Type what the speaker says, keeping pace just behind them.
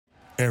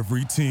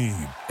Every team,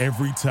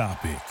 every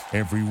topic,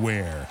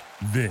 everywhere.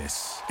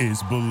 This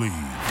is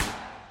BLEAV.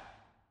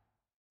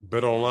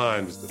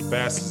 BetOnline is the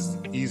fastest,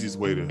 easiest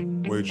way to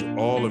wager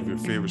all of your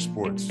favorite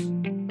sports,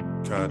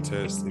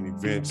 contests, and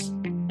events.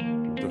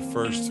 The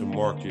first to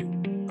market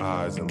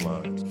odds and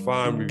lines.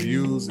 Find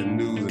reviews and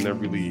news in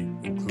every league,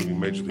 including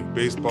Major League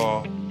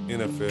Baseball,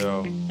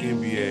 NFL,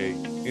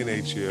 NBA,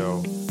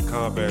 NHL,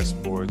 combat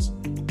sports,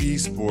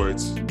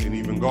 esports, and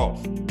even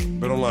golf.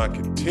 BetOnline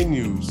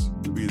continues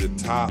to be the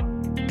top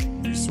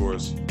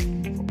resource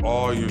for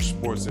all your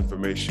sports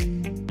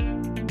information.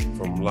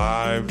 From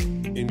live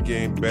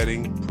in-game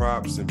betting,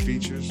 props, and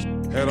features,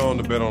 head on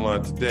to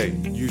BetOnline today.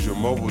 Use your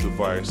mobile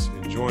device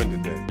and join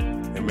today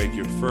and make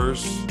your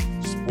first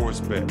sports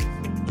bet.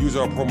 Use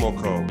our promo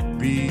code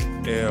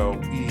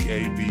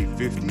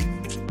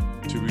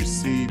BLEAV50 to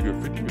receive your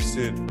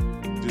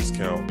 50%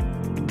 discount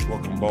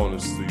welcome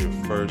bonus to your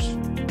first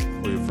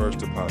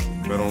deposit.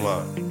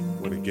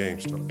 BetOnline, where the game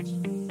starts.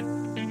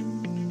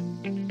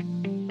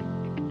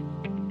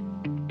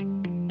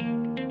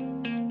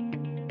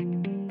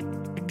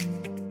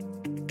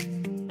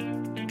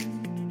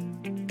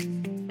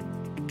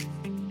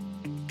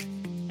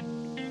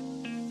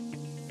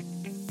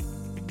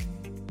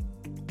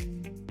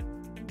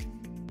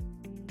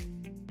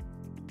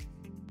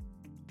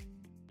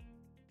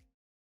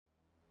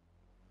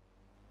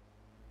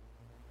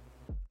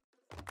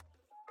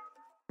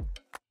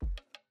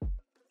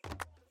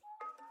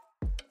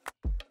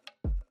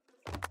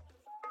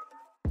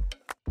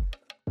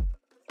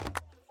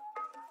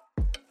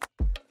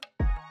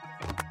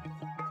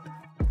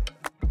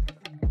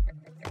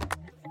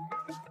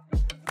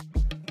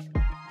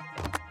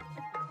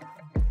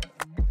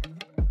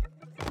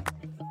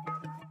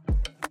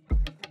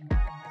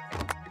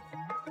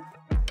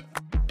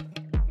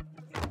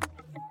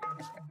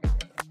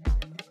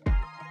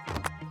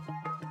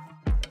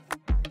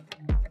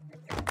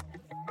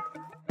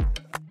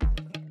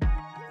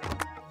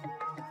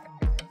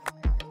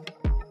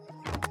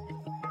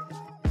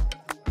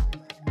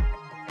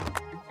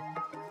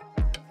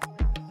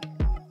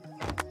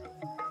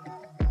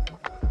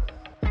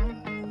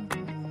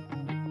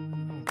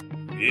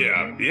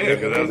 Yeah,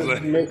 because I was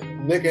like,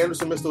 Nick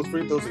Anderson missed those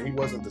free throws, and he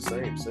wasn't the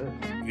same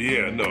since.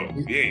 Yeah, no,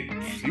 he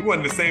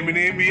wasn't the same in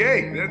the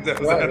NBA. That's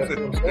what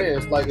I'm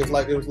saying.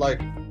 It was like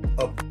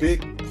a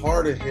big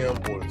part of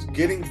him was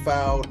getting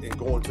fouled and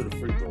going to the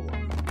free throw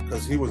line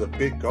because he was a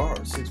big guard,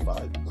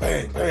 6'5",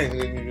 bang, bang,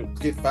 and then you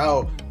get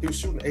fouled. He was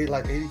shooting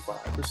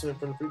 85%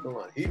 from the free throw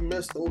line. He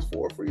missed those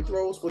 4 free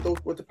throws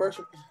with the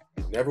pressure.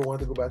 He never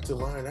wanted to go back to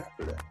the line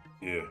after that.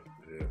 Yeah.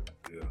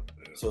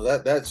 So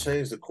that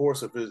changed the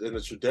course of his and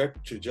the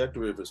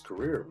trajectory of his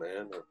career,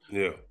 man.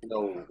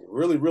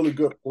 Really, really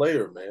good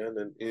player, man.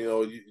 And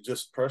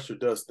just pressure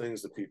does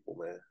things to people,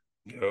 man.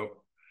 Yep.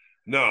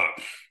 No,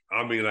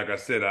 I mean, like I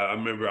said, I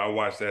remember I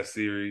watched that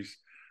series.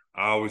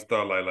 I always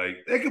thought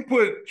like they could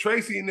put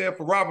Tracy in there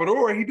for Robert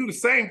Horry. He do the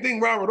same thing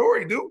Robert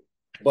Horry do.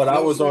 But I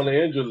was on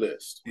the injured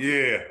list.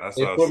 Yeah, that's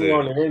they what I put said. me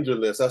on the injured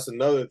list. That's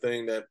another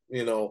thing that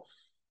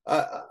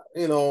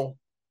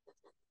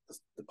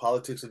the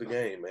politics of the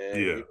game, man.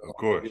 Yeah, of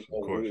course.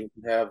 We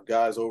have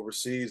guys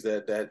overseas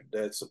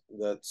that's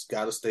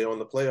got to stay on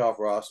the playoff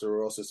roster,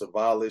 or else it's a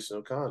violation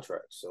of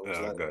contract. So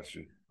yeah, I got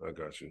you.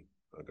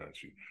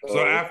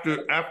 So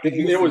after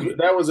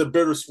that was a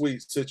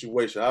bittersweet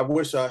situation. I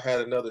wish I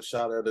had another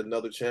shot at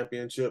another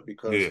championship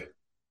because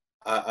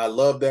I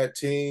love that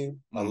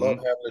team. Mm-hmm. I love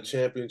having a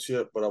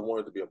championship, but I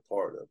wanted to be a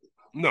part of it.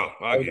 No,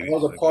 I get it. I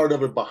was a part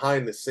of it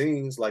behind the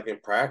scenes, like in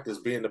practice,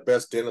 being the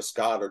best Dennis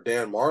Scott or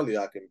Dan Marley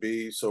I can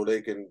be so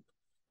they can,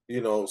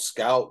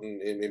 scout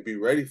and be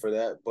ready for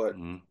that. But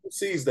who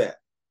sees that?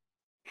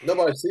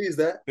 Nobody sees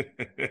that.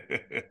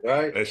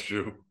 Right? That's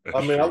true. I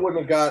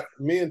wouldn't have got –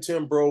 me and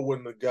Tim Bro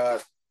wouldn't have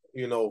got,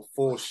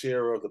 full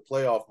share of the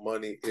playoff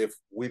money if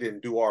we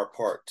didn't do our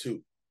part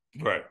too.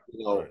 Right.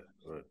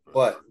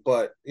 Right.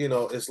 But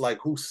it's like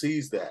who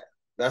sees that?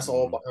 That's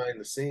all behind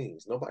the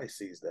scenes. Nobody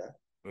sees that.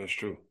 That's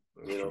true.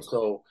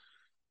 So,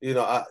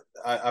 I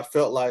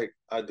felt like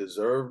I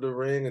deserved the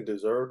ring and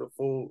deserved a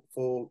full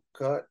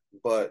cut.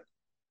 But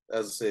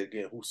as I say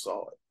again, who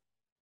saw it?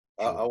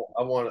 I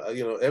want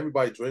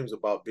everybody dreams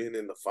about being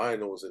in the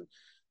finals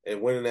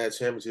and winning that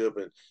championship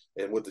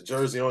and with the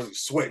jersey on, you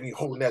sweating, you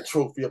holding that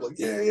trophy up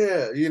like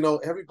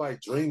everybody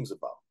dreams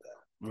about that.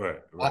 Right.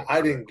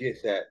 I didn't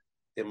get that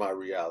in my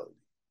reality.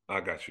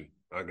 I got you.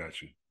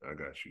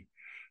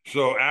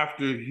 So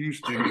after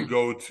Houston, you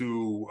go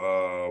to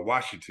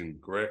Washington,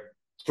 correct?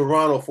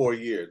 Toronto for a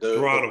year.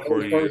 Toronto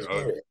for a year.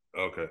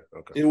 Okay.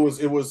 It was.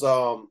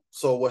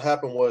 So what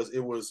happened was it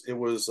was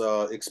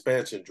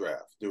expansion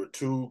draft. There were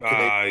 2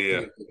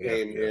 Canadians that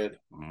came in,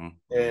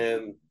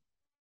 and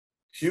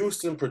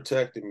Houston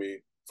protected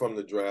me from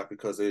the draft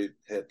because they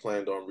had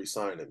planned on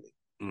re-signing me.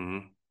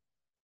 Mm-hmm.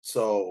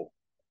 So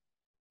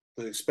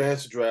the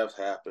expansion draft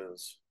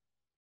happens.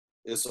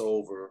 It's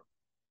over.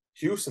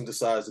 Houston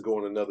decides to go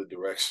in another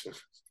direction.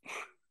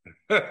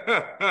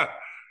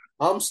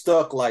 I'm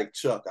stuck like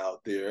Chuck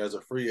out there as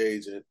a free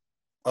agent,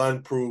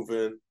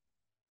 unproven,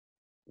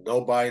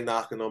 Nobody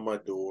knocking on my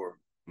door.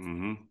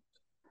 Mm-hmm.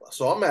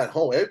 So I'm at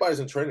home. Everybody's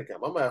in training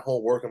camp. I'm at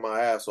home working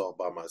my ass off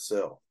by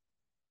myself.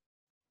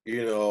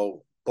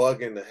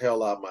 Bugging the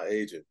hell out of my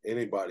agent.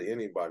 Anybody,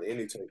 any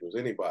takers,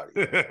 anybody.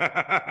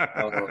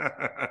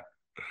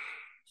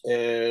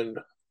 And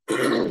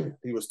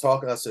he was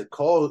talking. I said,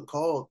 call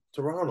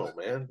Toronto,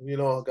 man.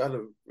 I got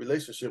a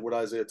relationship with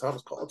Isaiah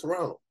Thomas. Call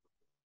Toronto.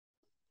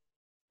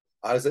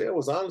 Isaiah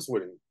was honest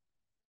with him.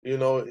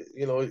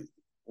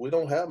 We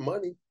don't have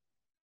money.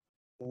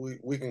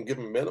 We can give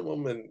him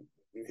minimum, and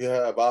he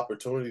have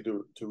opportunity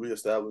to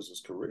reestablish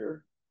his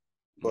career.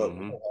 But we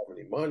don't have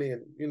any money,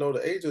 and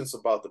the agent's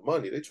about the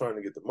money. They're trying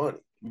to get the money.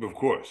 Of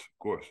course.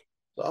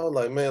 So I was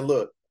like, man,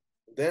 look,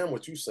 damn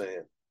what you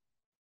saying.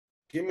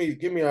 Give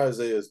me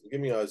Isaiah's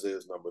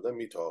number. Let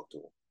me talk to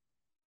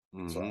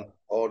him. So I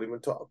called him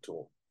and talked to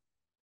him.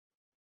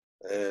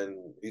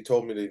 And he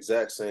told me the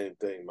exact same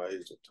thing my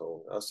agent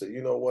told me. I said,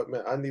 you know what,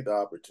 man, I need the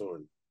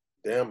opportunity.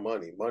 Damn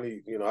money.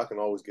 Money, I can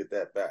always get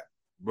that back.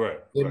 Right.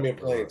 Give me a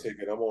plane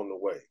ticket. I'm on the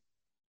way.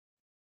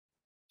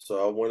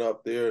 So I went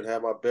up there and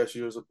had my best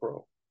year as a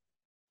pro.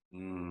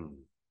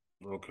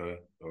 Okay.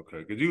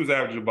 Because you was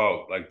averaging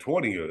about like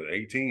 20 or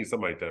 18,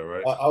 something like that,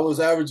 right? I was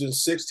averaging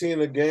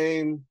 16 a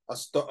game.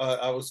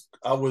 I was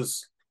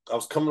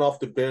coming off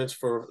the bench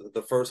for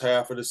the first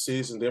half of the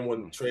season. Then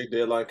when the trade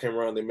deadline came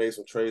around, they made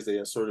some trades. They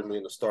inserted me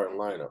in the starting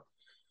lineup.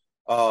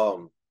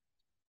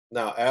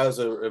 Now as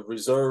a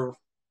reserve,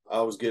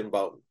 I was getting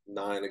about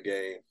 9 a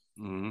game.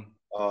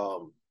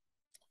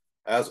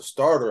 As a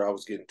starter, I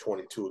was getting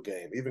 22 a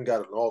game. Even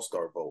got an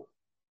all-star vote.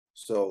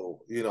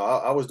 So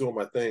I was doing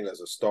my thing as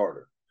a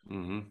starter.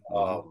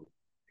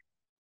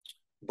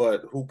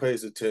 But who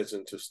pays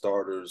attention to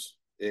starters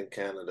in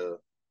Canada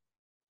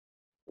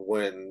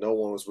when no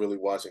one was really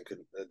watching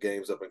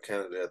games up in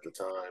Canada at the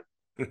time?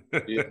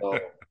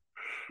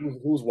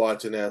 Who's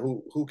watching that?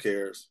 Who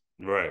cares?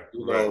 Right.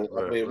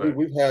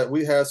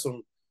 We had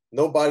some.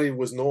 Nobody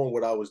was knowing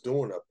what I was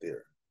doing up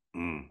there.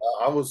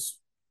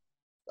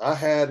 I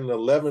had an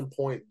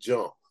 11-point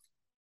jump.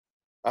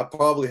 I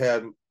probably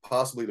had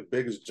possibly the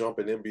biggest jump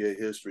in NBA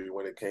history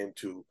when it came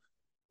to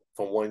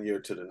from one year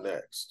to the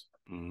next.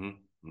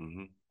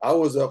 I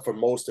was up for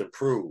most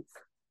improved.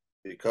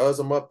 Because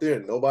I'm up there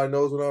and nobody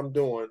knows what I'm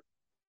doing,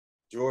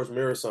 George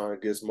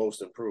Mirasan gets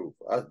most improved.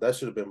 That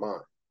should have been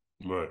mine.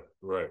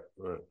 Right.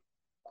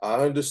 I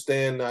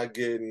understand not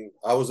getting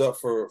 – I was up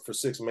for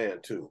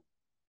six-man too.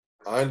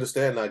 I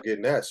understand not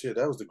getting that. Shit,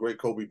 that was the great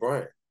Kobe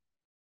Bryant.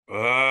 He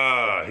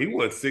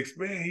won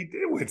 6-man. He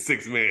did win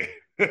 6-man.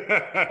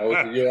 That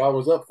was the year I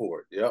was up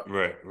for it. Yep.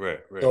 Right.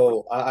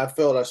 So I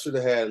felt I should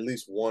have had at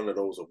least one of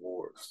those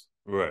awards.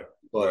 Right.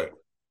 But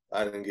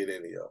I didn't get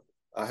any of them.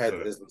 I had,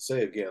 as I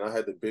say again, I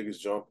had the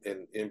biggest jump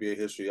in NBA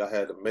history. I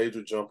had a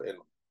major jump in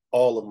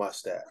all of my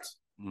stats.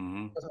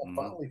 Because I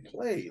finally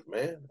played,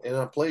 man, and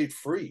I played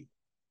free.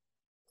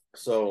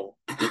 So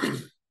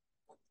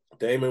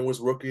Damon was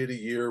rookie of the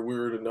year. We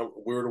were the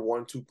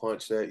 1-2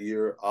 punch that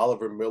year.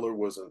 Oliver Miller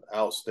was an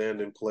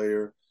outstanding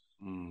player.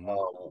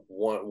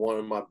 One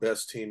of my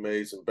best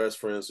teammates and best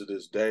friends to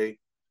this day.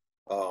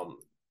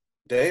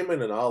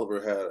 Damon and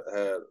Oliver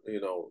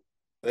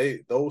had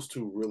those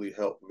two really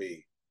helped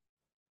me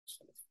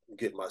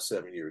get my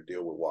 7-year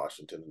deal with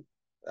Washington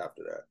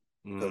after that.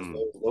 Because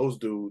those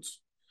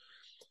dudes,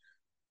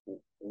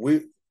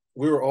 we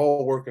were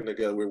all working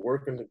together. We were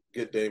working to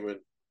get Damon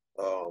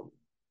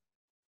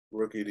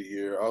rookie of the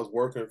year. I was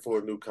working for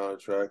a new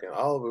contract, and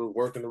Oliver was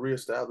working to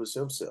reestablish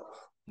himself.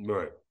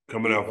 Right.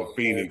 Coming out for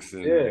Phoenix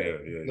and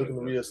looking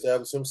to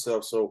reestablish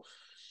himself. So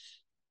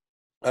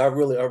I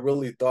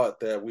really thought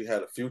that we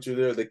had a future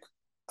there.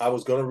 I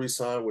was going to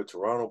re-sign with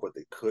Toronto, but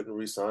they couldn't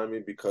re-sign me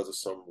because of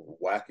some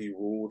wacky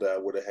rule that I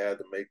would have had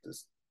to make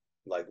this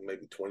like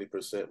maybe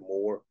 20%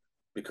 more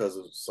because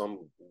of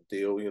some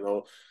deal,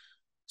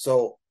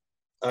 So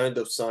I ended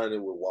up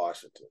signing with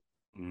Washington.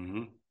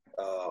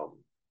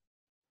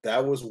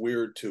 That was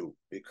weird too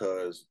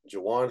because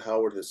Juwan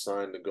Howard has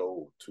signed to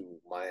go to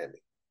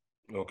Miami.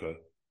 Okay.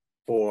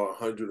 For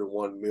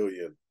 $101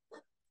 million,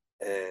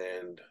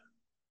 and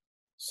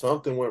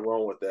something went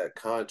wrong with that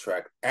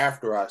contract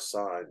after I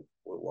signed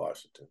with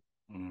Washington.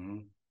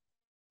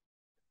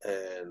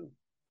 And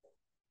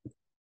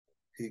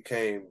he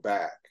came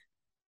back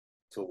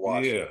to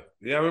Washington.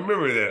 Yeah, I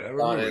remember that.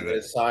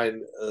 And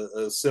signed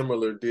a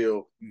similar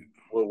deal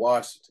with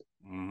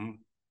Washington.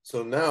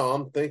 So now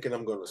I'm thinking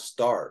I'm going to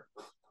start.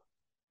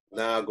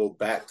 Now I go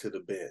back to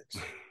the bench.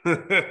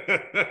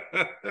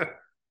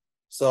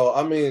 So,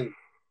 I mean,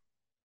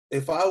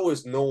 if I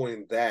was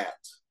knowing that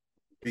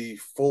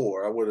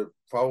before, I would have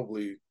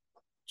probably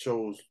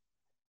chose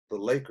the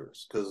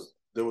Lakers because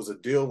there was a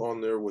deal on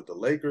there with the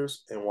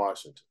Lakers and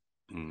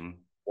Washington.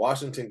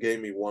 Washington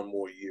gave me one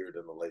more year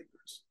than the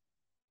Lakers.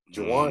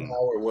 Juwan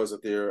Howard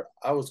wasn't there.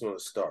 I was going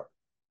to start.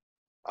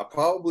 I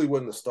probably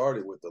wouldn't have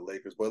started with the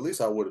Lakers, but at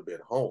least I would have been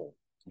home.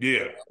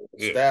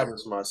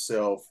 Established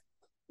myself,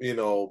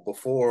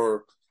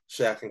 before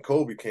Shaq and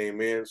Kobe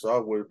came in, so I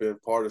would have been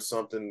part of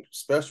something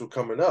special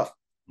coming up.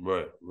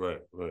 Right.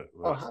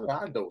 Oh, how did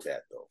I know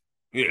that though?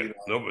 Yeah,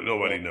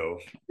 nobody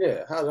knows.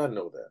 Yeah, how did I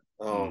know that?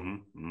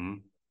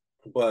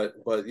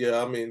 But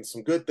yeah, I mean,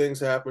 some good things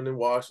happened in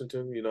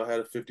Washington. I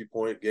had a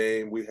 50-point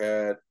game. We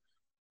had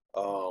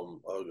a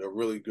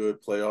really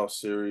good playoff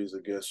series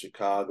against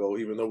Chicago.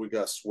 Even though we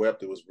got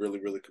swept, it was really,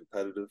 really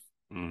competitive.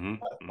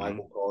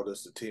 Michael called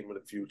us the team of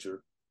the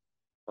future.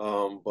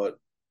 But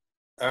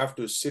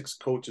after 6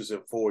 coaches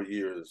in 4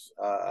 years,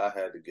 I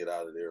had to get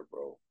out of there,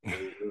 bro.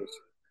 It was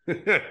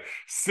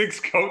 6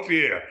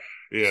 coaches,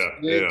 yeah.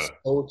 6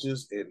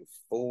 coaches in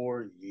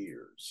 4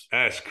 years.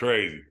 That's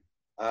crazy.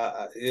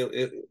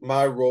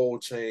 My role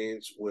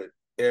changed with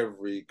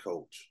every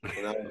coach,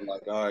 and I was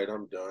like, all right,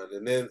 I'm done.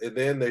 And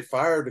then they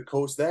fired the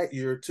coach that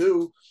year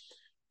too,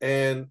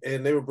 and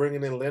they were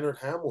bringing in Leonard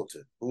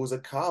Hamilton, who was a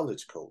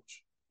college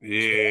coach.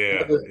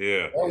 Yeah,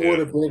 that would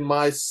have been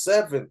my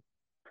 7th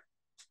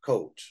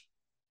coach.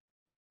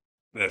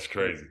 That's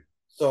crazy.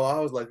 So I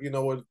was like, you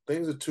know what,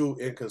 things are too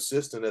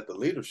inconsistent at the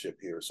leadership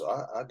here. So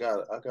I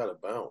gotta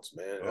bounce,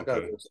 man. Okay. I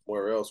gotta go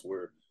somewhere else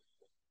where.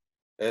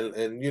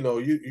 And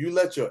you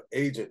let your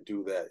agent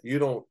do that. You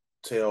don't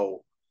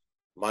tell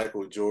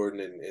Michael Jordan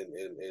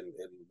and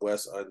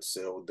Wes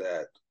Unseld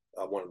that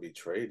I want to be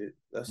traded.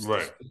 That's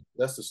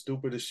the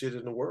stupidest shit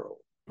in the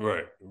world.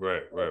 Right.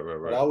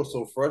 But I was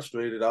so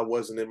frustrated I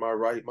wasn't in my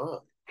right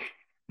mind.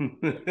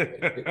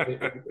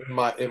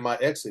 in my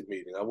exit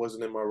meeting, I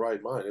wasn't in my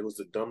right mind. It was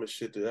the dumbest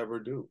shit to ever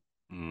do.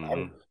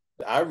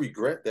 I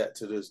regret that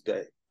to this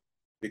day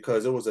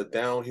because it was a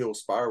downhill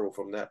spiral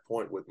from that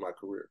point with my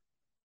career.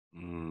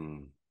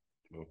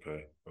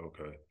 Okay.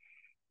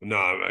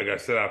 No, like I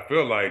said, I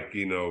feel like,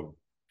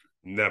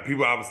 now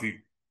people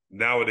obviously,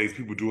 nowadays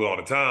people do it all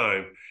the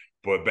time,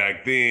 but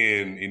back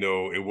then,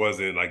 it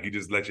wasn't like you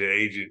just let your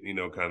agent,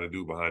 kind of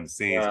do behind the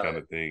scenes kind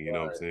of thing, you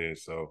know what I'm saying?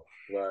 So,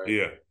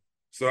 yeah.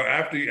 So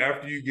after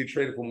you get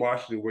traded from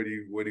Washington, where do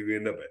you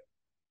end up at?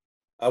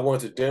 I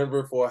went to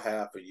Denver for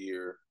half a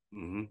year,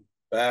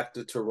 back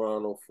to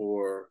Toronto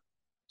for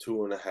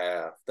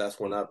 2.5. That's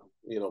when I,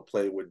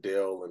 played with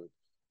Dale and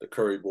the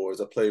Curry boys.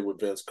 I played with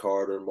Vince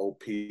Carter, Mo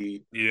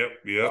Pete. Yep.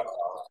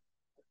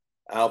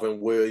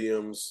 Alvin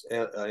Williams,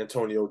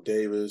 Antonio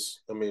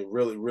Davis. I mean,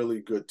 really,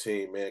 really good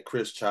team, man.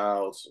 Chris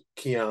Childs,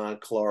 Keon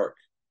Clark.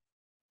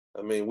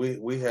 I mean,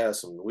 we had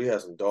some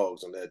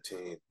dogs on that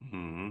team.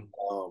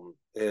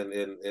 And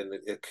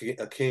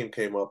Akeem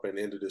came up and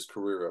ended his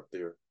career up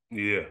there.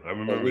 Yeah, I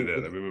remember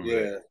that.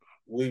 Yeah,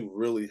 we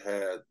really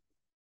had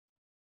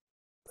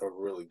a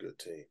really good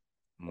team.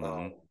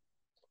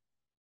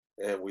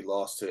 And we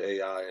lost to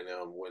AI and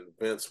when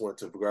Vince went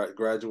to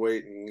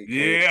graduate and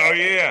he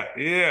yeah.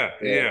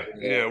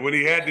 When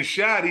he had the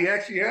shot, he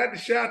actually had the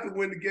shot to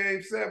win the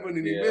game 7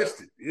 and he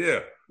missed it.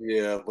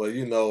 Yeah, but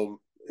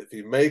if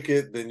you make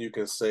it, then you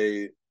can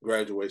say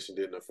graduation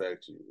didn't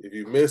affect you. If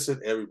you miss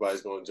it,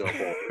 everybody's gonna jump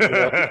on.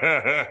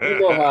 You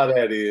know how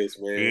that is,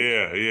 man.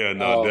 Yeah,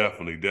 no,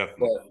 definitely.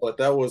 But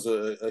that was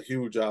a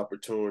huge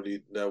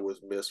opportunity that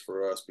was missed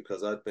for us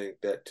because I think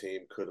that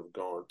team could have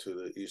gone to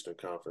the Eastern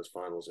Conference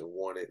Finals and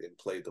won it and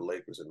played the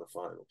Lakers in the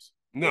finals.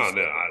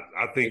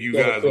 I think you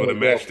guys would have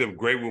matched up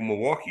great with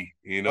Milwaukee.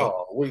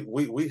 Oh,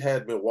 we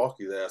had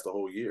Milwaukee last the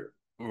whole year.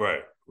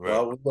 Right.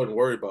 So we wasn't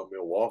worried about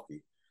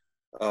Milwaukee.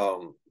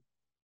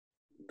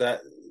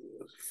 That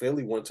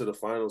Philly went to the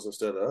finals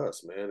instead of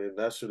us, man, and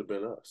that should have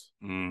been us.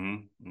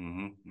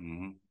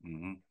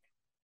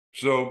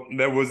 So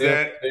that was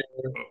that.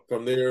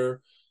 From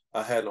there,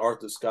 I had an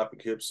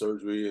arthroscopic hip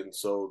surgery, and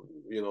so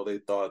they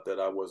thought that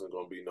I wasn't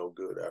going to be no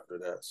good after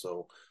that.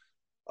 So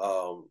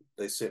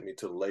they sent me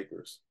to the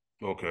Lakers.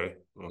 Okay.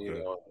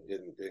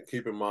 And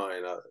keep in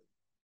mind,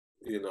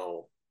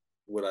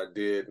 what I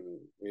did,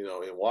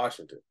 in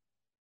Washington.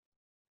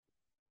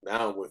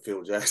 Now I'm with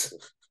Phil Jackson.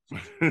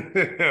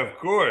 Of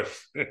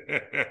course.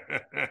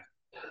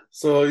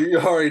 So you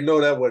already know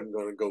that wasn't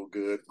going to go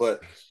good.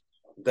 But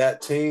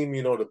that team,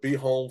 to be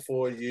home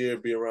for a year,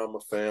 be around my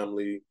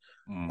family,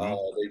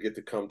 they get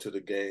to come to the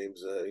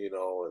games, and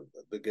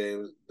the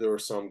games, there were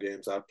some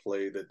games I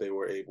played that they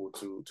were able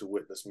to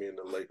witness me in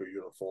the Laker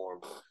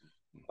uniform.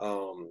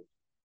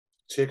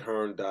 Chick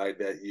Hearn died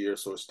that year,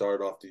 so it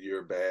started off the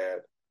year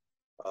bad.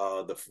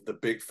 The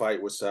big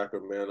fight with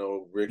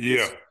Sacramento, Rick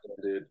gets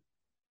suspended.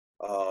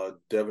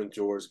 Devin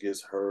George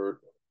gets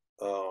hurt.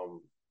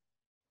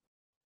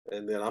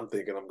 And then I'm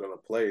thinking I'm going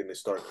to play, and they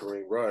start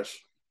Kareem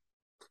Rush.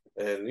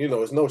 And,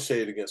 it's no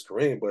shade against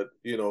Kareem, but,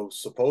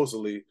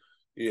 supposedly,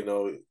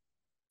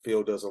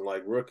 Phil doesn't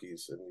like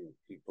rookies, and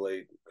he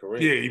played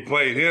Kareem. Yeah, he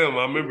played him.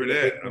 I remember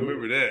that.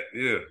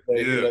 Yeah.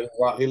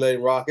 He let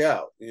him rock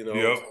out,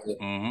 Yep.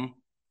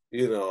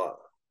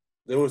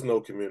 There was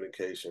no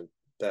communication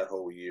that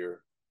whole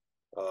year.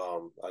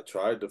 I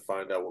tried to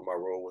find out what my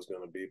role was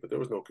going to be, but there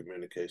was no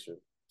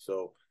communication.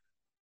 So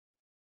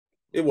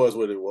it was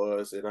what it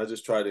was. And I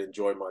just tried to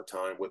enjoy my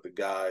time with the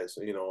guys,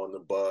 on the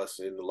bus,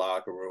 in the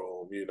locker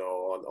room,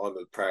 on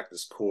the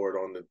practice court,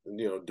 on the,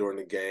 during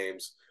the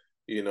games,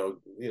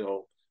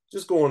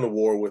 just going to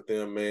war with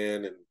them,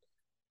 man, and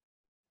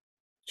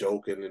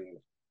joking and,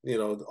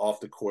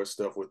 off the court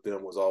stuff with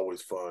them was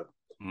always fun.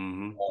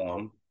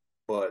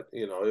 but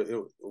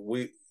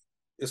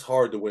it's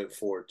hard to win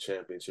 4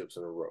 championships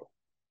in a row.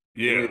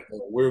 Yeah,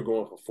 we're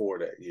going for 4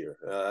 that year.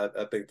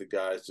 I think the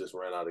guys just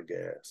ran out of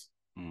gas.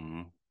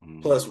 Mm-hmm.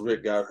 Mm-hmm. Plus,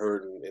 Rick got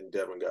hurt and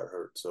Devin got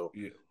hurt. So,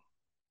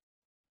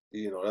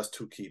 that's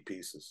 2 key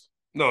pieces.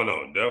 No,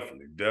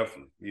 definitely.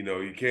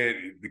 You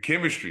can't the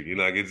chemistry.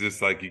 It's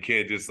just like you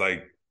can't just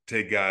like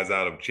take guys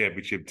out of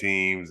championship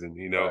teams, and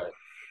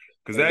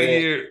because that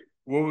year,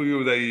 what year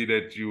was that year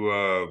that you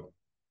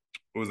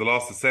was the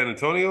loss to San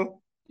Antonio?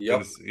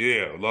 Yep.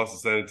 Lost to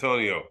San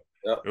Antonio.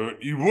 Yep.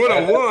 You would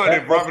have won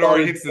if Robert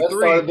Horry hits the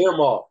 3.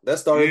 That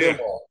started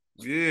them all.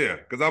 Yeah,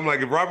 because I'm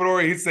like, if Robert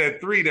Horry hits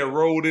that 3 that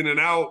rolled in and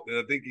out, and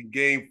I think in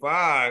Game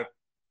 5,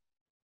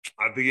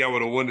 I think I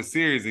would have won the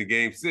series in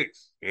Game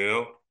 6.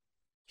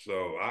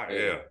 So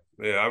I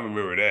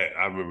remember that.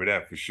 I remember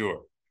that for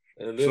sure.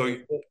 And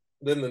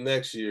then the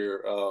next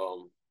year,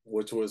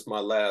 which was my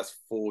last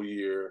full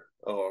year,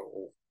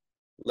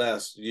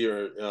 last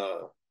year,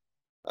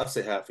 I'd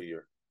say half a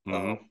year,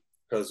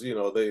 because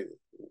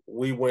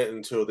we went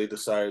until they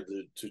decided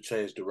to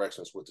change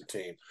directions with the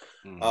team.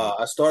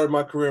 I started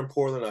my career in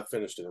Portland. I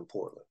finished it in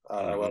Portland.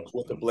 I was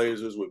with the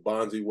Blazers with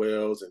Bonzi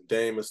Wells and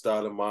Damon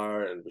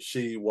Stoudemire and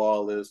Rasheed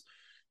Wallace.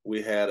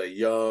 We had a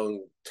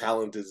young,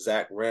 talented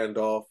Zach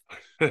Randolph.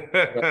 We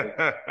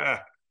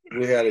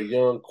had a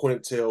young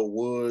Quintel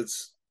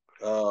Woods.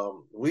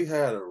 We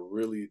had a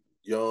really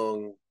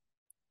young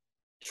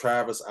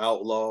Travis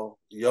Outlaw.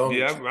 I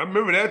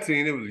remember that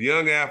team. It was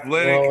young,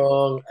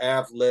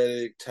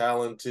 athletic,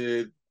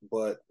 talented,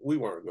 but we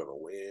weren't going to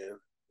win.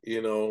 We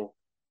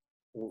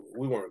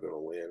weren't going to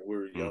win. We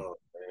were young,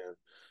 man.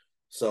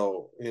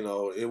 So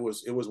it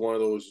was one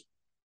of those.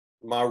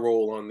 My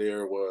role on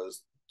there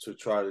was to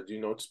try to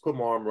just put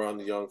my arm around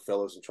the young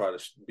fellas and try to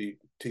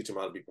teach them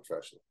how to be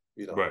professional.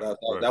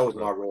 That was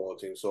my role on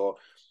the team. So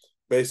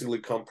basically,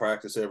 come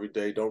practice every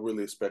day. Don't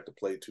really expect to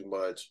play too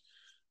much,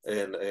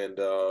 and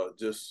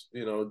just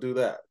do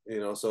that.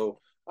 So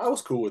I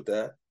was cool with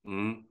that.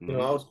 I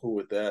was cool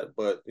with that.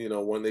 But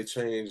when they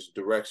changed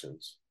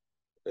directions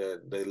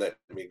and they let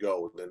me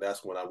go, then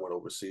that's when I went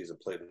overseas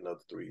and played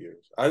another 3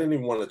 years. I didn't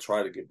even want to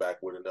try to get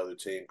back with another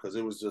team because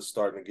it was just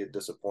starting to get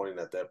disappointing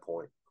at that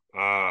point.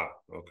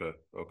 Okay.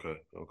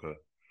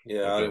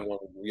 Yeah, I didn't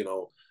want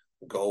to,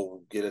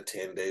 go get a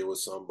 10-day with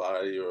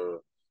somebody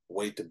or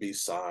wait to be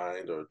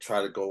signed or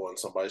try to go on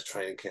somebody's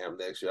training camp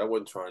next year. I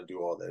wasn't trying to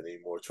do all that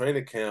anymore.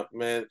 Training camp,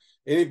 man,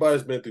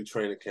 anybody's been through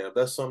training camp,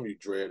 that's something you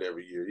dread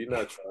every year. You're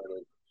not trying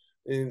to,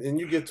 and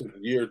you get to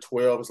year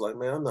 12, it's like,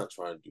 man, I'm not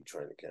trying to do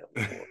training camp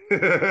anymore.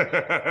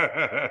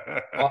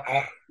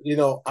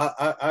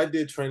 I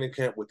did training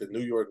camp with the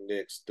New York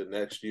Knicks the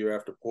next year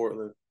after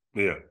Portland.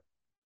 Yeah.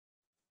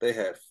 They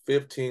had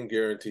 15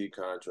 guaranteed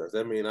contracts.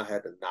 That means I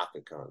had to knock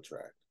a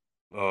contract.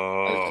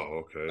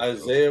 Oh, okay.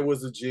 Isaiah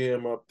was the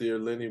GM up there.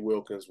 Lenny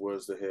Wilkins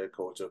was the head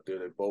coach up there.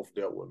 They both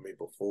dealt with me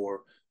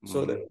before.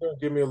 So they were going to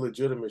give me a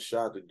legitimate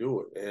shot to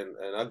do it. And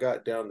I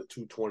got down to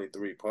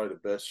 223, probably the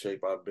best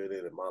shape I've been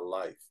in my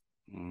life.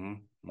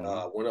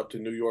 Went up to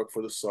New York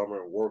for the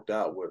summer and worked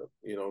out with them.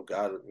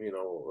 Got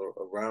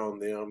around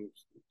them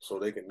so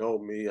they can know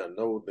me. I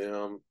know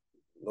them,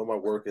 know my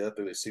work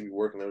ethic. They see me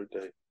working every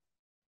day.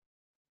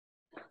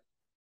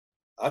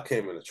 I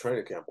came into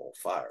training camp on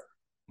fire.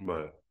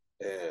 Right.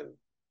 And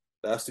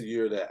that's the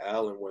year that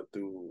Allen went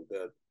through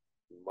that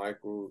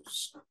micro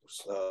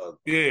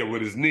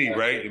with his knee,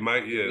 right? It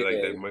might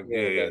surgery,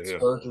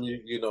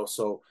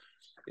 so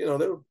they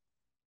were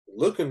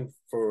looking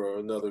for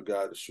another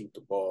guy to shoot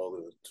the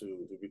ball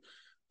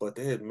but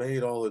they had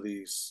made all of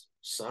these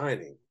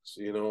signings,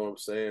 you know what I'm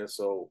saying?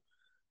 So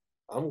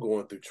I'm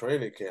going through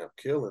training camp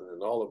killing,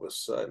 and all of a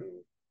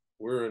sudden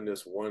we're in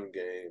this one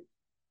game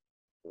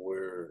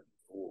where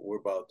we're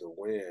about to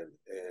win,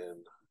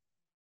 and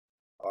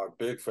our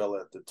big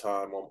fella at the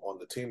time on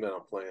the team that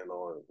I'm playing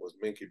on was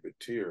Minky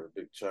Batir, a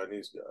big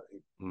Chinese guy.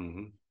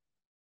 He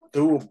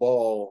threw a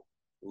ball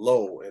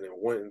low and it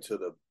went into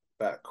the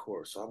back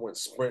court. So I went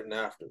sprinting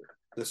after it.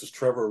 This is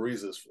Trevor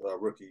Ariza's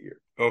rookie year.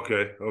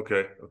 Okay.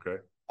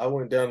 I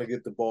went down to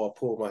get the ball,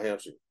 pulled my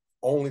hamstring.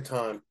 Only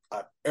time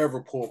I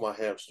ever pulled my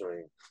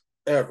hamstring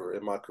ever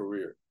in my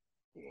career.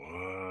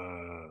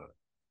 Wow.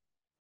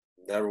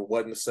 Never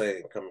wasn't the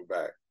same coming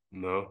back.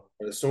 No.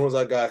 And as soon as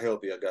I got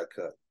healthy, I got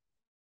cut.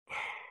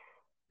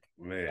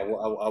 Man,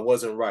 I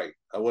wasn't right.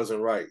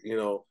 You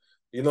know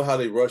how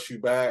they rush you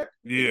back.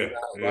 Yeah.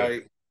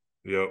 Right.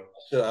 Yep.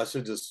 I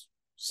should just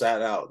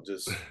sat out.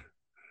 Just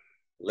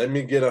let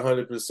me get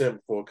 100%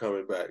 before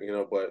coming back.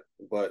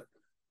 But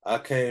I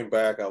came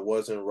back. I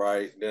wasn't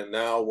right. Then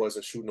now I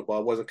wasn't shooting the ball. I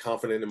wasn't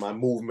confident in my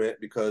movement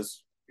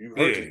because you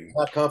hurt. You're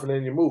not confident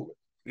in your movement.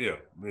 Yeah.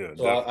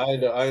 So I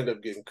ended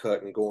up getting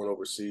cut and going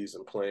overseas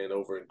and playing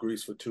over in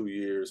Greece for 2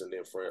 years and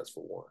then France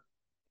for 1.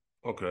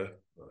 Okay.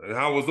 And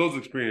how was those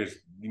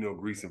experiences,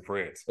 Greece and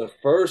France? The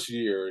first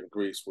year in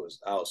Greece was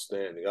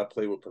outstanding. I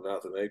played with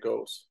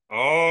Panathinaikos.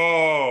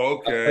 Oh,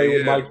 okay. I played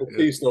with Mike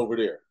Batiste over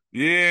there.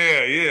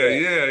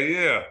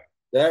 Yeah.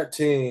 That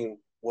team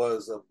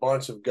was a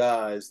bunch of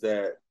guys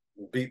that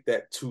beat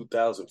that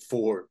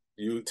 2004,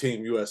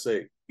 Team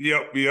USA.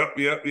 Yep.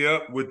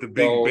 With the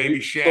big baby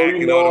Shaq so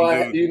and all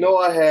them dudes.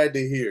 I had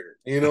to hear.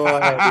 I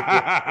had to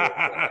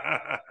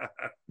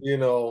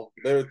hear.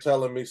 They were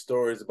telling me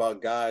stories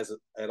about guys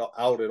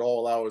out at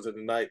all hours of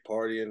the night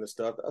partying and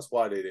stuff. That's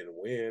why they didn't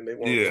win. They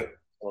weren't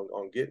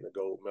on getting the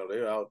gold medal.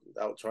 They were out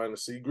trying to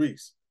see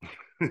Greece.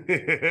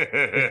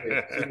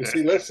 Let's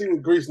see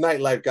what Greece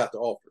nightlife got to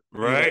offer.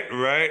 Right.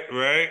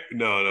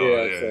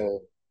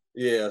 No.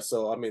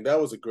 So I mean, that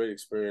was a great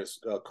experience.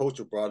 Coach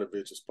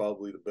Obradovic is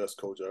probably the best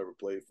coach I ever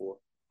played for.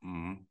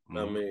 Mm-hmm.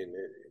 I mean,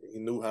 he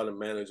knew how to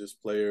manage his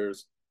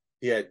players.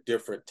 He had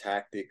different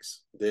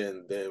tactics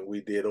than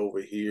we did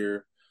over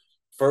here.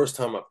 First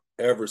time I've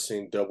ever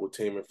seen double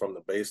teaming from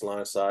the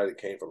baseline side, it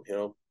came from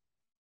him.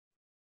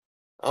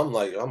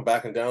 I'm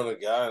backing down the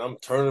guy, and I'm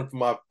turning for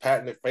my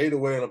patented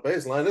fadeaway on the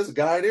baseline. There's a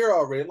guy there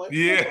already. Like,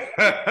 yeah.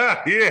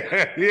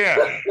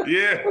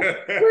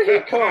 Where he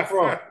come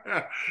from?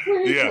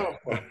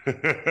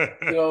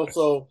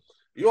 So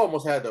you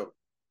almost had to,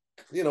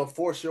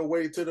 force your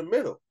way to the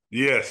middle.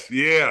 Yes,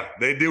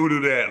 they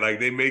do that. Like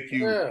they make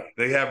you,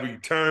 they have you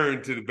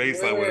turn to the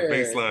baseline where the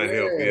baseline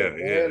help. Yeah.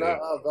 I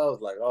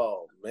was like,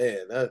 oh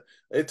man,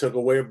 they took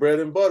away bread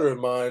and butter of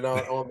mine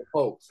on the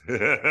post.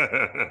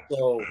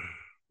 So,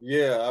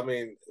 yeah, I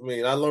mean,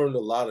 I learned a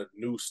lot of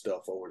new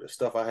stuff over there,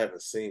 stuff I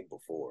haven't seen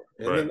before,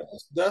 and then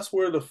that's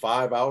where the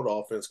 5-out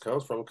offense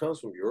comes from. It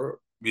comes from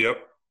Europe. Yep.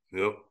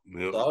 So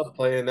I was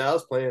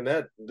playing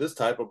this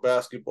type of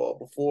basketball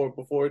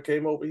before it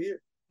came over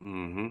here.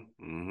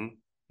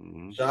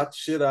 Shot the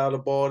shit out of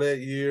the ball that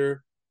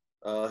year.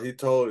 He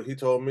told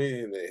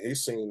me that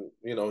he's seen,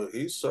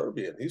 he's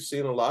Serbian. He's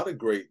seen a lot of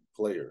great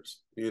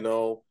players. He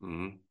told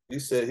me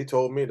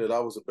that I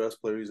was the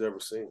best player he's ever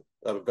seen,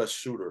 the best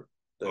shooter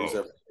that he's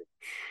ever seen.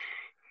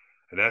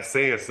 And that's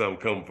saying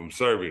something coming from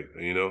Serbia,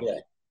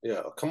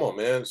 Yeah. Come on,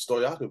 man,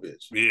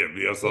 Stojakovic. Yeah,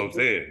 that's what I'm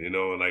saying.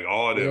 Like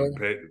all them,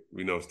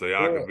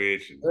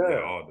 Stojakovic, and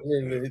all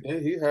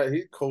them.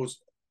 He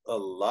coached a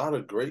lot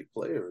of great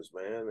players,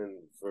 man,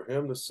 and for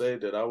him to say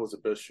that I was the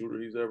best shooter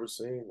he's ever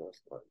seen, I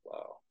was like,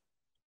 wow,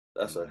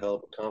 that's a hell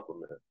of a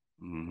compliment.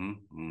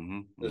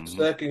 The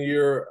second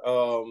year,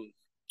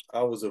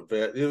 I was a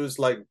vet. It was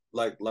like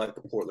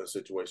the Portland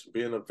situation.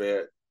 Being a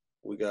vet,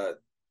 we got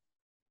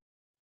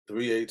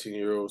 3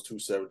 18-year-olds, 2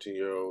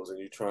 17-year-olds, and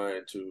you're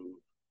trying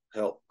to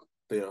help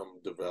them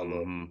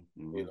develop.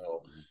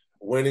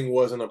 Winning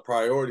wasn't a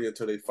priority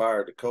until they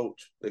fired the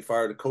coach. They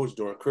fired the coach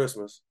during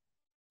Christmas.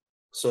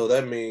 So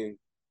that means,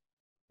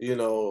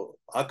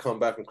 I come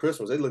back from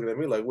Christmas, they looking at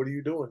me like, what are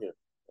you doing here?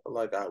 I'm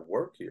like, I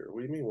work here.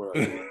 What do you mean what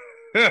I do?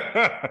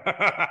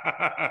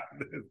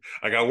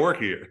 I got work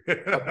here.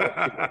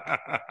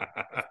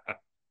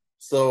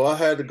 So I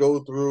had to go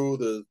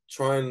through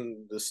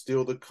trying to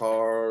steal the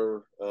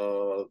car,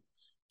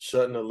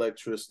 shutting the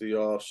electricity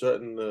off,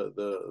 shutting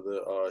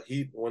the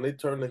heat. When they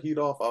turned the heat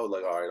off, I was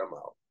like, all right, I'm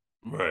out.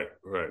 Right.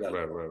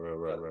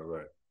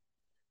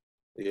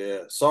 Yeah.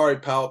 Sorry,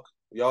 Palk.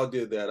 Y'all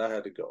did that. I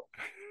had to go.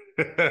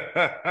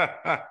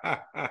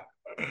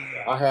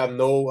 I have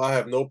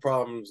no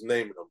problems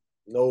naming them.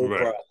 No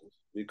problems,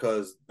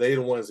 because they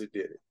the ones that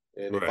did it.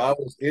 And if I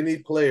was any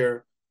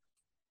player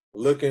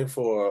looking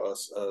for a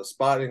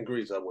spot in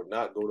Greece, I would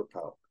not go to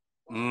Palk.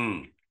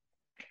 I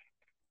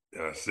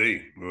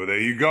see. Well, there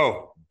you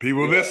go.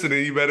 People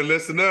listening, you better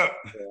listen up.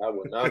 I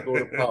would not go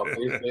to Palk.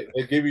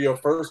 They give you your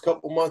first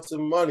couple months of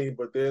money,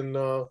 but then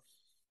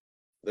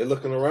they're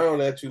looking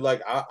around at you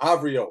like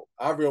Avrio.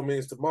 Avrio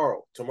means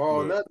tomorrow.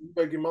 Tomorrow, nothing. You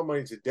better get my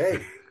money today.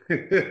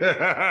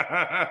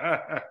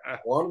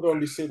 Well, I'm going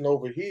to be sitting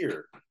over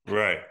here.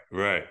 Right.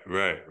 Yeah,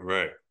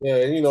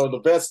 and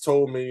the vets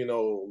told me,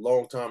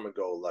 long time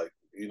ago, like,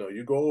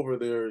 you go over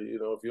there,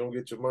 if you don't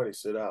get your money,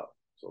 sit out.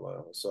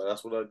 So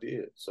that's what I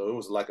did. So it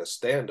was like a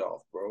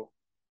standoff, bro.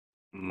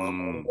 My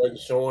money wasn't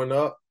showing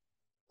up.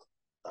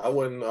 I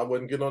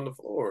wouldn't get on the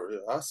floor.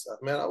 I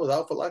was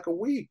out for like a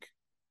week.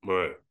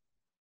 Right.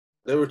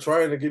 They were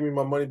trying to give me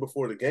my money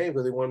before the game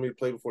because they wanted me to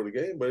play before the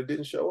game, but it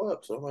didn't show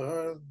up. So I'm like,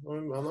 all right,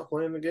 I'm not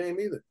playing the game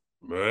either.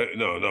 Right?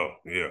 No,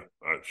 yeah.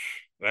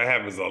 That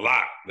happens a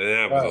lot.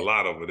 That happens a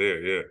lot over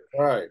there, yeah.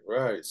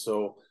 Right.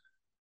 So,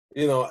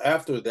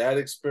 after that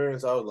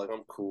experience, I was like,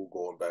 I'm cool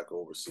going back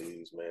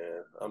overseas,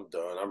 man. I'm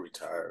done. I'm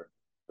retired.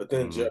 But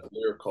then Jeff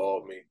Lear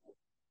called me.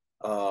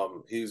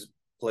 He's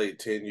played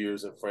 10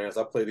 years in France.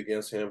 I played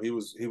against him. He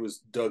was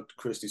Doug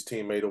Christie's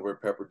teammate over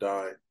at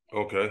Pepperdine.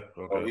 Okay.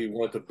 He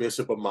went to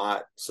Bishop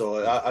Amat.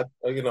 So I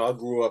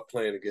grew up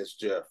playing against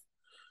Jeff.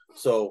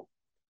 So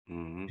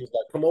he's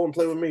like, come on and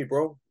play with me,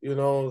 bro.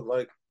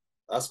 Like,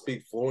 I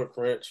speak fluent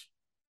French.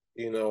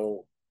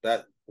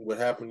 That what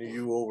happened to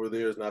you over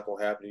there is not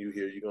gonna happen to you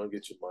here. You're gonna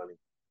get your money.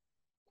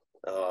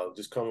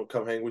 Just come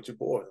hang with your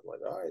boy. I'm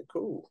like, all right,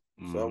 cool.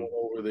 So I went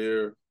over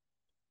there.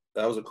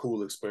 That was a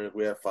cool experience.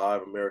 We had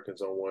 5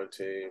 Americans on one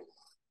team.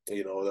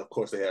 Of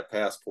course they had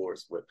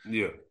passports, but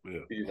yeah.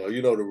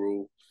 You know the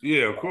rule.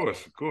 Yeah, of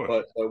course.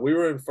 But we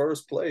were in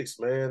first place,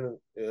 man,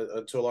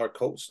 until our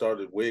coach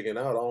started wigging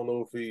out. I don't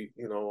know if he,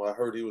 I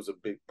heard he was a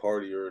big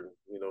partier, and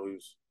he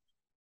was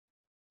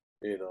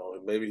You know,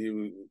 and maybe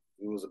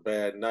it was a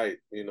bad night,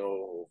 you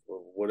know, or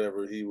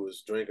whatever he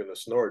was drinking or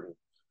snorting.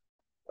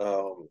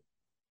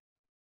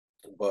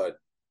 But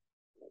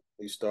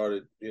he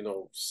started, you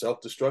know,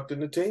 self-destructing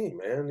the team,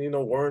 man, you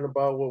know, worrying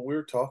about what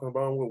we're talking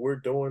about and what we're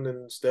doing,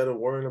 and instead of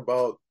worrying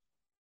about,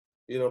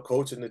 you know,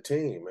 coaching the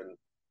team. And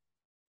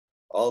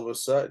all of a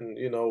sudden,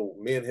 you know,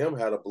 me and him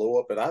had a blow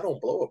up, and I don't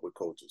blow up with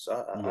coaches.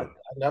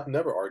 I've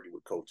never argued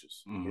with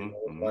coaches. You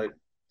know, like,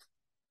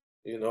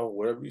 you know,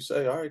 whatever you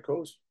say, all right,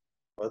 coach,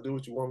 I'll do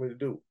what you want me to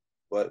do.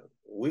 But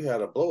we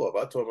had a blow up.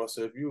 I told him, I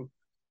said, if you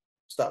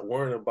stop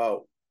worrying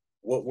about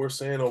what we're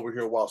saying over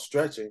here while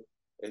stretching,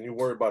 and you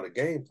worry about a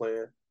game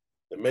plan,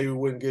 then maybe we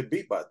wouldn't get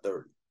beat by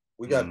 30.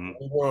 We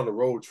were on a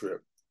road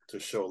trip to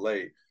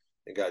Cholet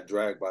and got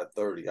dragged by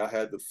 30. I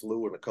had the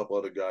flu and a couple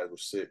other guys were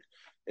sick,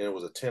 and it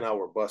was a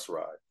 10-hour bus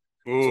ride.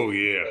 Oh, so,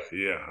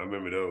 yeah. I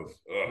remember those.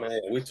 Man,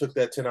 we took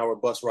that 10-hour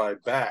bus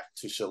ride back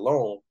to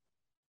Shalom.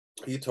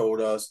 He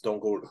told us, don't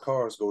go to the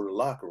cars, go to the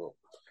locker room.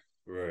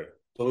 Right.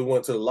 So we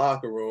went to the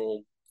locker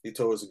room. He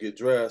told us to get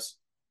dressed.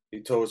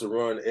 He told us to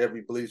run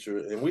every bleacher.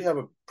 And we have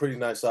a pretty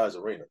nice size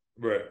arena.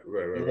 Right.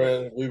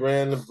 We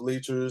ran the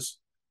bleachers.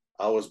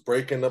 I was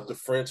breaking up the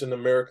French and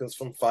Americans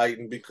from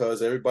fighting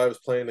because everybody was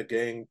playing the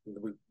game,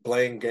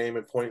 blame game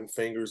and pointing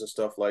fingers and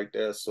stuff like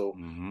that. So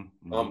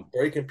I'm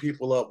breaking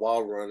people up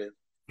while running.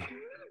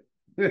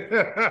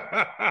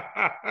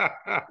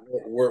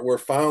 we're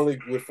finally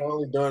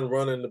done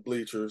running the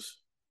bleachers,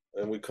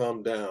 and we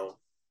come down,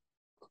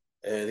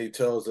 and he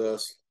tells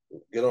us,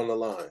 get on the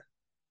line.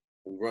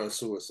 We run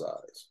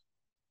suicides.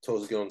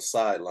 Tells us to get on the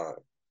sideline.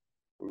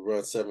 We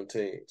run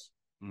 17s.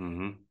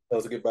 Tells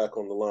us to get back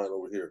on the line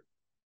over here.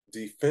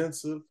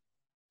 Defensive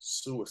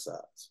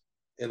suicides.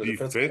 In the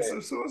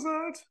defensive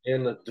suicides?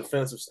 In the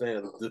defensive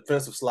stand,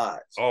 defensive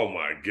slides. Oh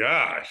my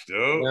gosh,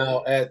 dude.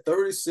 Now at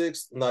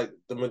 36, like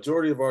the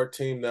majority of our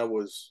team that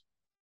was,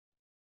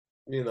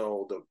 you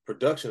know, the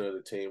production of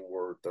the team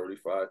were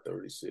 35,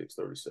 36,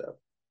 37.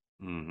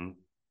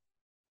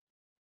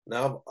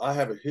 Now I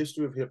have a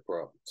history of hip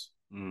problems.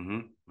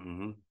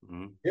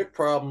 Hip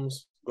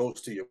problems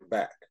goes to your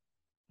back.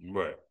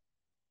 Right.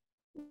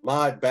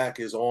 My back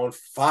is on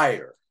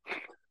fire.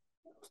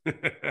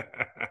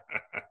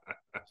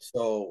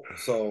 So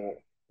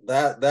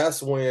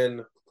that's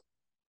when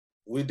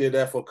we did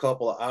that for a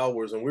couple of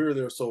hours, and we were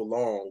there so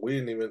long we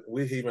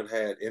even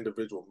had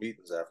individual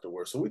meetings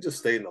afterwards. So we just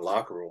stayed in the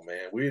locker room,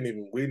 man.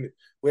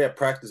 We had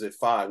practice at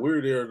 5. We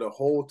were there the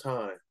whole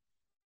time.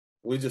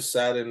 We just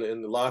sat in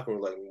the locker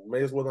room, like,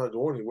 may as well not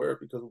go anywhere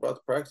because we're about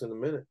to practice in a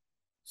minute.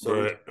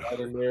 So we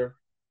sat in there,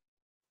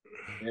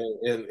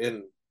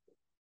 and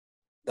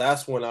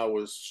that's when I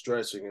was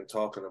stretching and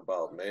talking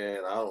about, man,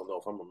 I don't know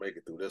if I'm gonna make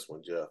it through this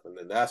one, Jeff. And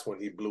then that's when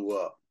he blew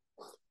up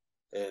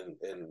and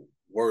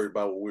worried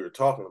about what we were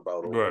talking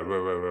about.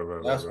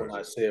 Right. That's when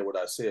I said what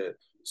I said.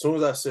 As soon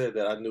as I said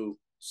that, I knew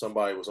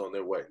somebody was on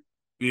their way.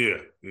 Yeah.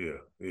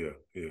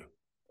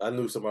 I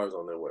knew somebody was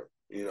on their way,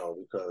 you know,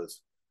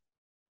 because,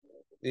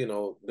 you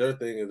know, their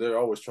thing is they're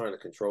always trying to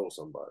control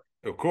somebody.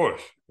 Of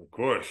course.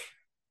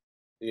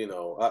 You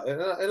know,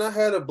 I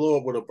had a blow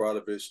up with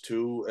Obradovich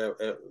too.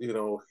 You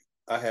know,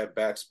 I had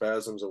back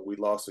spasms, and we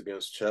lost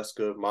against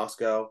Cheska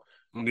Moscow.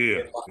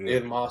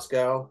 In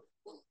Moscow,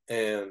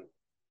 and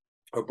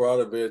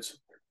Obradovich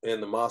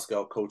and the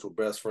Moscow coach were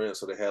best friends,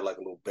 so they had like a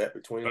little bet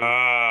between them.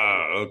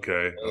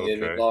 Okay. And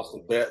then he lost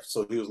the bet,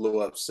 so he was a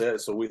little upset.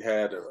 So we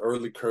had an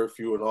early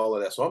curfew and all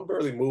of that. So I'm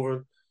barely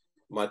moving.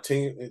 My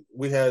team,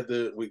 we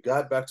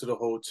got back to the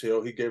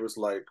hotel. He gave us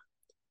like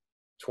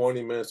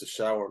 20 minutes to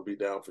shower and be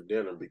down for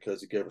dinner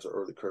because he gave us an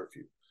early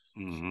curfew.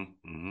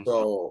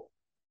 So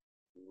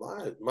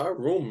my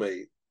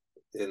roommate,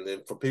 and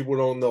then for people who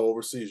don't know,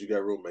 overseas you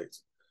got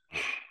roommates.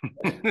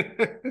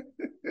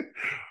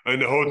 In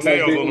the hotels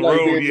like on the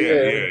road,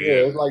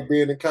 yeah. It's like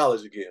being in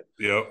college again.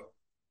 Yep.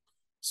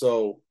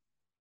 So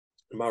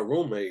my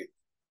roommate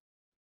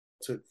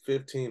took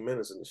 15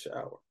 minutes in the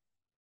shower,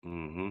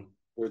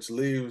 which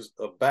leaves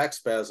a back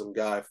spasm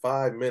guy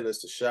 5 minutes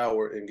to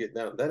shower and get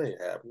down. That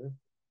ain't happening.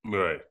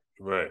 Right.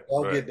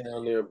 I'll get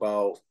down there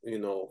about,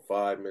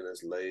 5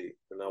 minutes late,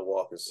 and I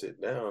walk and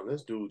sit down.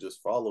 This dude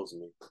just follows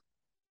me,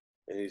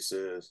 and he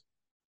says,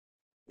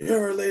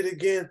 "You're late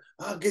again.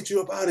 I'll get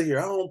you up out of here.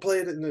 I don't play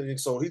it." And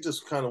so he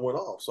just kind of went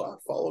off. So I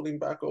followed him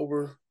back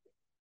over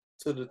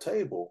to the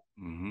table.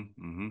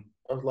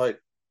 I was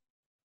like,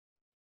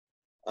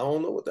 I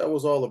don't know what that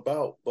was all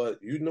about,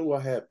 but you knew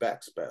I had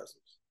back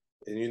spasms,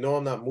 and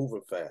I'm not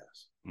moving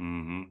fast.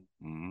 And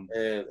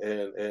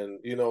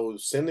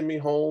sending me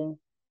home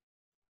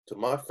to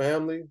my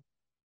family,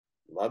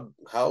 my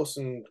house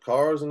and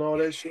cars and all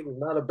that shit is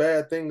not a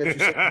bad thing that you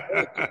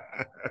said.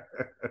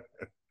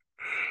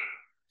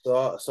 So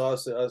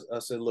I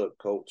said, look,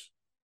 coach,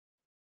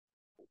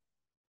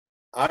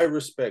 I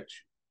respect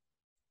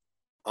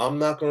you. I'm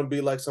not going to be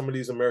like some of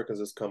these Americans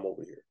that's come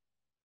over here.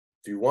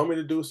 If you want me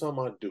to do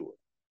something, I'll do it.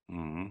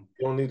 You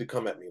don't need to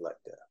come at me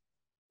like that.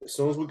 As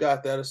soon as we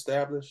got that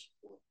established,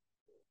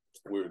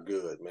 we're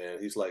good, man.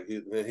 He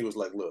was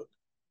like, look,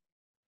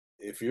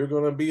 if you're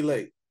going to be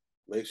late,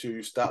 make sure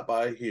you stop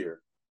by here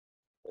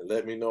and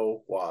let me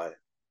know why.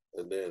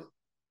 And then,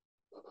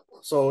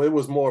 so it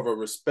was more of a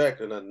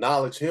respect and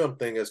acknowledge him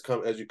thing as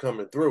you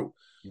coming through.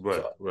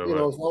 Right, so, right, you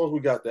know, right. as long as we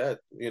got that,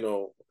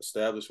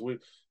 established, we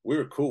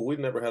were cool. We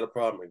never had a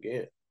problem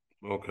again.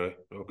 Okay.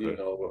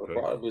 The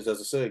problem is, as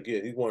I said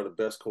again, he's one of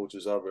the best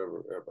coaches I've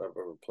ever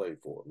played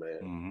for,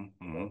 man.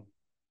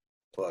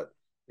 But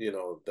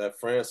that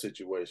France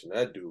situation,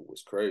 that dude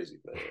was crazy,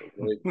 man.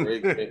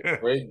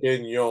 Great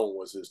Bignon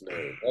was his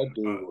name. That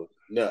dude was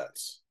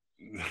nuts.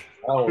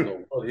 I don't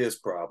know what his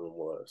problem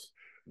was.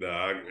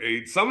 Nah,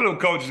 some of them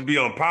coaches be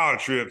on power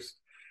trips,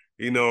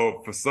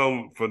 for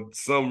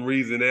some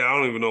reason. I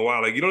don't even know why.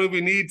 Like, you don't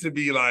even need to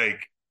be like,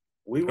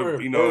 we were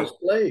in first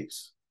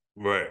place.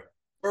 Right.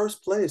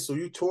 First place. So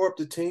you tore up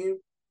the team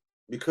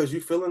because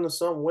you feeling a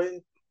certain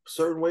way,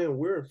 and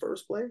we're in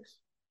first place.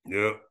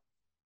 Yeah.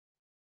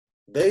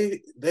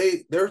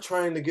 They're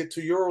trying to get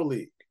to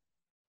EuroLeague.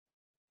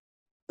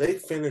 They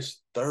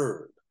finished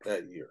third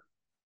that year.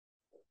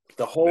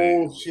 The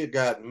whole shit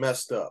got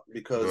messed up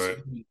because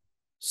he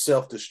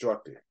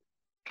self-destructed.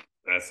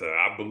 I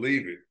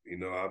believe it.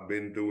 I've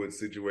been through a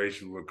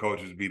situation where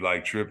coaches be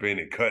like tripping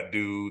and cut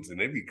dudes, and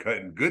they be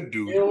cutting good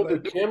dudes. Kill the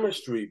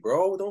chemistry,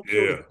 bro. Don't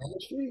kill the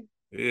chemistry.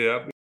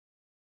 Yeah.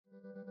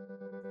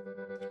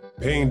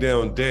 Paying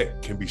down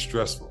debt can be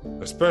stressful,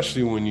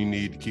 especially when you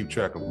need to keep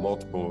track of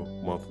multiple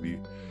monthly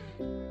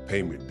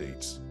payment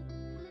dates.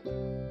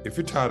 If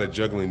you're tired of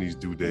juggling these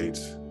due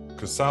dates,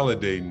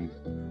 consolidating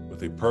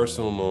with a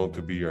personal loan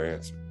could be your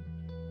answer.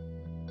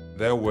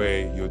 That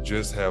way, you'll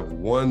just have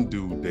one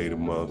due date a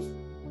month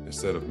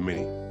instead of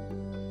many.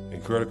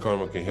 And Credit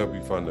Karma can help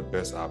you find the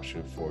best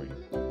option for you.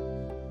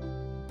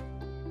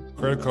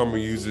 Credit Karma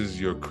uses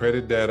your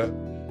credit data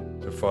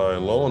to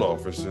find loan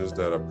officers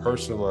that are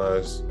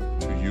personalized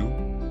to you,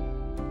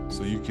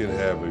 so you can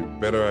have a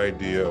better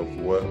idea of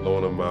what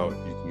loan amount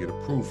you can get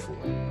approved for.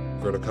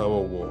 Credit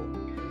Karma will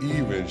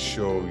even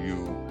show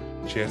you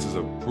chances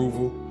of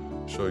approval,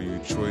 show you a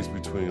choice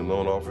between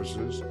loan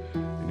officers,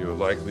 and you'll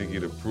likely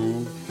get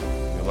approved,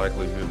 and your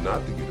likelihood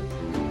not to get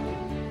approved,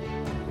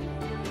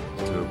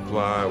 to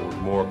apply with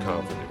more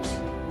confidence.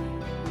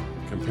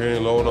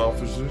 Comparing loan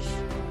officers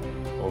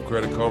on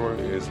Credit Karma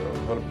is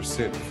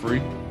 100%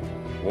 free,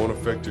 won't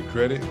affect your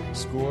credit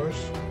scores,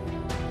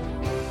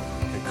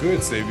 and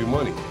could save you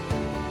money.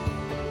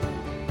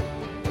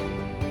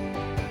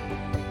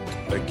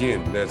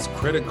 Again, that's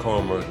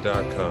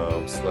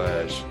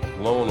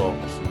creditkarma.com/loan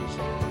officers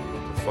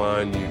to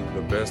find you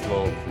the best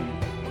loan for you.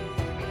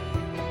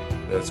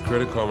 That's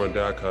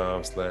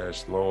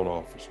creditkarma.com/loan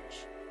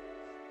officers.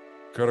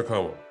 Credit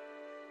Karma.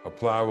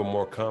 Apply with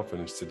more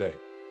confidence today.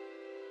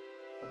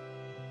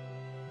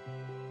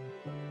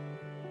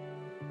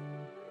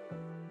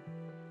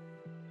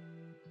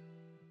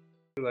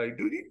 Like,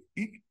 dude,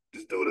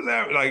 this dude is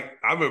average. Like,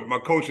 I remember my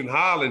coach in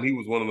Holland, he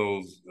was one of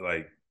those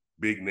like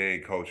big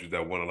name coaches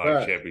that won a lot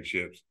of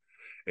championships.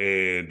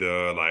 And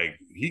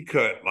he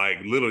cut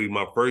like literally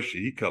my first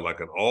year, he cut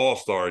like an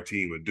all-star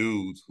team of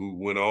dudes who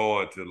went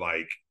on to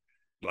like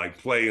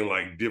play in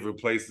like different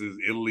places,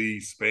 Italy,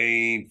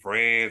 Spain,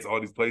 France, all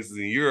these places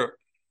in Europe.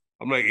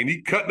 I'm like, and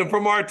he cut them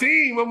from our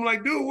team. I'm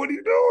like, dude, what are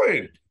you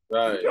doing?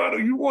 Right.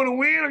 You want to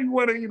win, or you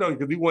want to,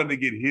 because he wanted to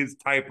get his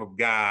type of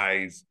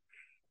guys.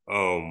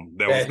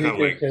 That was kind of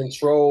like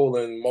control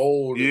and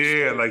mold.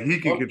 Yeah, like he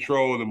can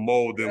control and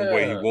mold them the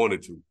way he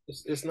wanted to.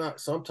 It's not.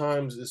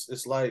 Sometimes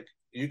it's like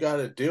you got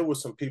to deal with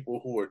some people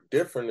who are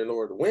different in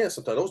order to win.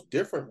 Sometimes those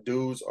different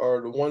dudes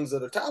are the ones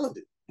that are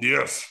talented.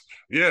 Yes.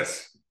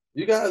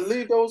 You got to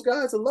leave those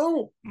guys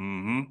alone.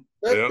 Mm-hmm.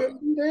 Let them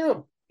be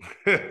them.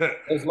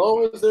 As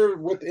long as they're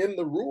within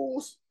the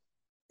rules,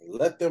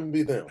 let them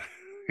be them.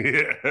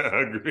 Yeah,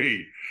 I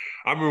agree.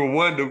 I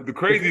remember the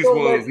craziest one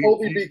was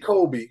Kobe be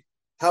Kobe.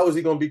 How is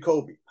he going to be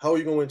Kobe? How are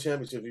you going to win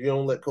championships if you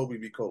don't let Kobe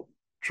be Kobe?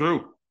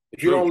 True.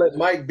 If you don't let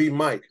Mike be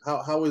Mike,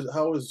 how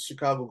is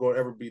Chicago going to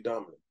ever be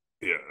dominant?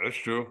 Yeah, that's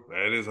true.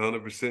 That is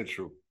 100%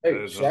 true. Hey,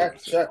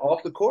 Shaq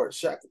off the court.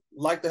 Shaq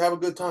like to have a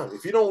good time.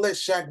 If you don't let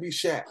Shaq be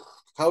Shaq,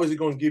 how is he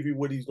going to give you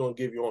what he's going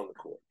to give you on the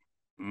court?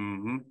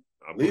 Mm-hmm.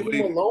 Leave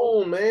him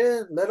alone,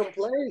 man. Let him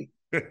play.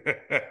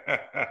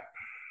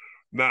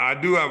 Now, I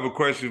do have a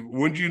question.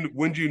 When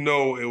you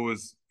know it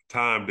was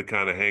time to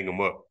kind of hang him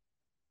up?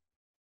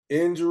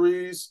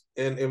 Injuries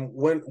and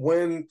when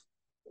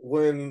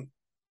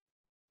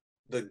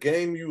the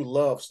game you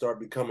love start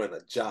becoming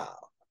a job,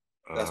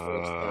 that's when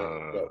it's time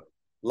to go.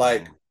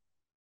 Like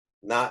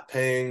not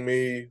paying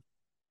me,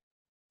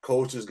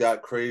 coaches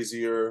got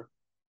crazier,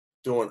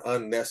 doing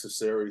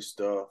unnecessary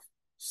stuff,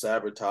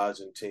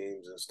 sabotaging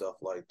teams and stuff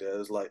like that.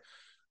 It's like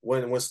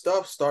when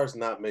stuff starts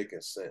not making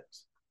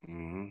sense,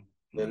 then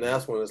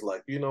that's when it's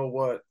like, you know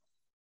what?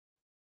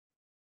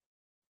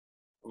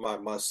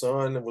 My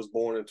son was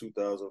born in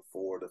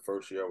 2004. The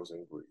first year I was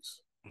in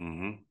Greece.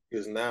 He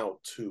is now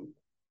 2.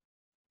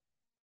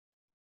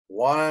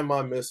 Why am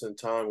I missing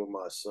time with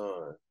my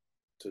son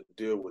to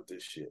deal with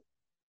this shit?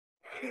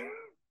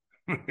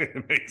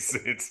 It makes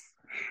sense.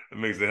 It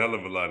makes a hell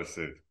of a lot of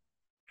sense.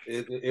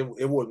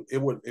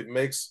 It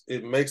makes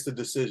the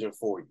decision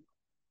for you.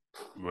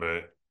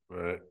 Right.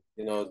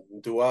 You know,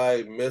 do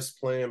I miss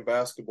playing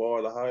basketball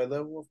at a high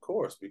level? Of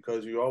course,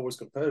 because you're always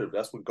competitive.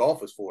 That's what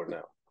golf is for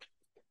now.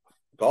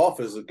 Golf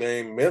is a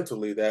game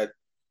mentally that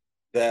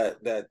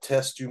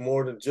tests you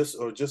more than just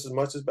as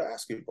much as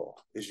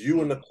basketball. It's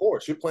you and the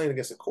course. You're playing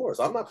against the course.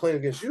 I'm not playing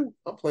against you.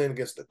 I'm playing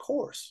against the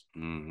course.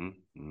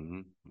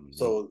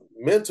 So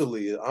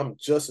mentally, I'm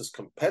just as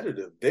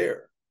competitive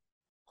there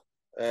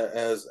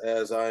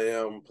as I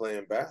am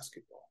playing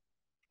basketball.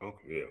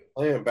 Okay, yeah.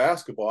 Playing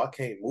basketball, I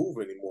can't move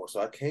anymore,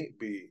 so I can't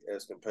be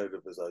as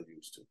competitive as I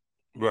used to.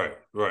 Right.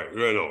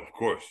 No, of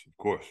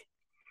course.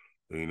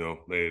 You know,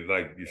 they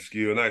like your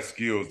skill, not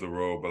skills the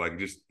road, but like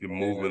just your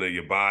movement of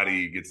your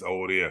body gets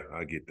older. Yeah,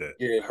 I get that.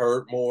 Get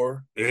hurt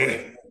more.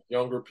 Yeah.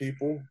 Younger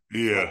people.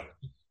 Yeah.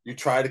 You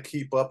try to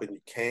keep up and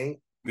you can't.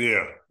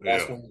 Yeah.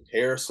 That's when you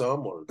tear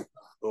some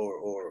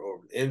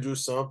or injure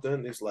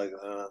something. It's like,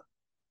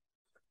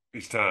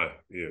 it's time.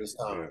 Yeah. It's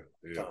time.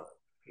 Yeah. Time.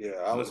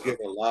 Yeah, I was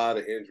getting a lot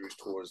of injuries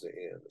towards the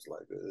end. It's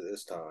like,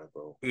 it's time,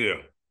 bro.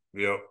 Yeah.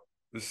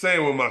 The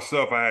same with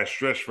myself. I had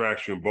stress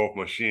fracture in both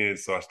my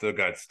shins, so I still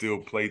got steel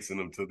plates in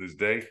them to this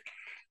day.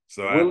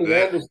 So Willie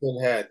Anderson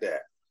had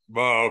that.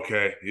 Oh,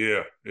 okay.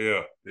 Yeah.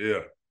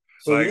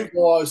 So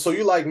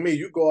you like me,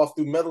 you go off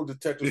through metal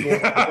detectors.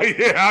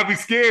 Yeah, I'll be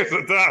scared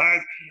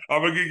sometimes.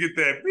 I'm gonna get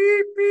that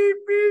beep, beep,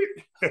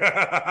 beep.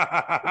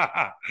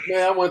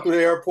 Man, I went through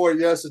the airport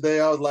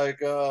yesterday. I was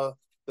like,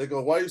 they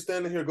go, why are you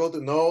standing here? Go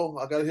through. No,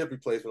 I got a hip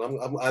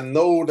replacement. I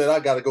know that I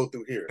got to go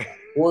through here.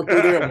 Going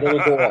through there, I'm going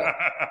to go off.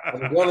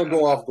 I'm going to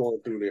go off going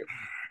through there.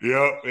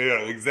 Yeah,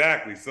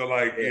 exactly. So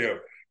like,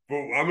 but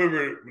I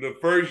remember the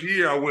first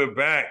year I went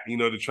back, you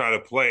know, to try to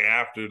play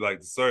after like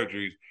the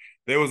surgeries.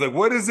 They was like,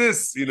 "What is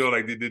this?" You know,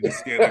 like they did the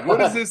scan. Like, what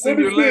is this in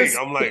your leg?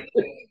 I'm like,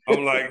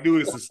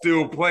 dude, it's a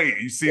steel plate.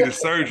 You see the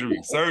surgery.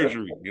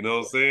 You know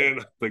what I'm saying?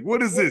 Like,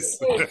 what is this?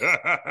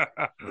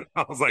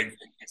 I was like,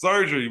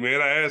 surgery,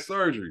 man. I had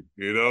surgery.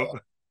 You know,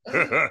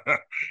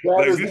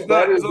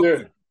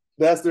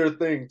 that's their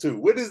thing too.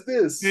 What is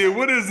this? Yeah,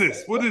 what is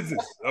this?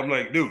 I'm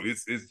like, dude,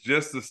 it's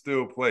just a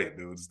steel plate,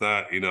 dude. It's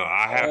not, you know,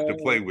 I have to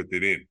play with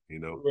it in, you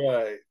know.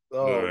 Right.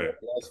 Oh, right.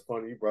 That's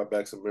funny. You brought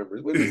back some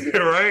memories. What is this?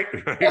 Right?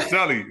 I'm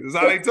telling you. That's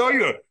how they tell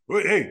you.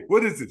 Hey,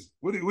 what is this?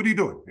 What are you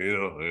doing? You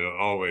know,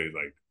 always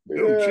like,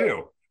 dude,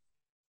 chill.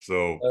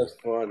 So that's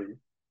funny.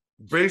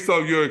 Based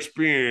on your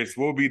experience,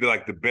 what would be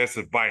the best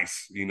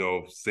advice, you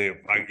know,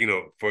 saying like, you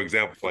know, for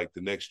example, like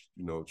the next,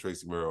 you know,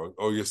 Tracy Murray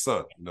or your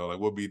son, you know, like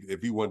what would be if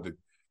he wanted to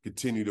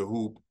continue to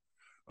hoop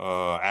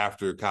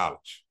after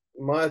college?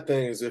 My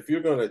thing is, if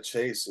you're gonna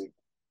chase it,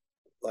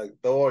 like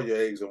throw all your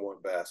eggs in one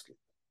basket.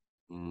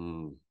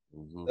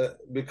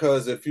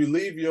 Because if you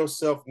leave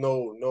yourself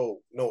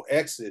no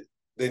exit,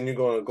 then you're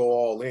gonna go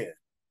all in.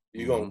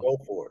 You're gonna go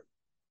for it.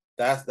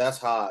 That's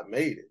how I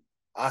made it.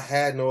 I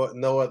had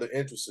no other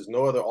interests,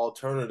 no other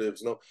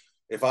alternatives. No,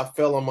 if I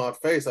fell on my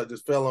face, I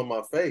just fell on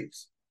my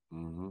face.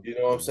 You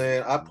know what I'm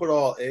saying? I put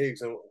all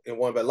eggs in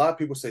one basket. A lot of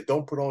people say,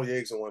 don't put all your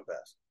eggs in one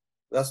basket.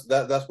 That's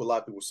what a lot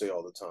of people say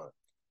all the time.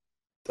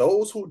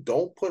 Those who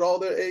don't put all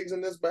their eggs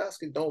in this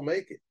basket don't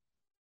make it.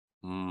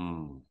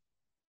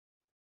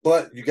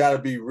 But you got to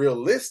be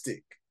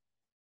realistic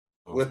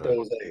with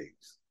those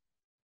eggs.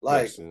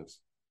 Like,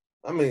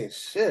 I mean,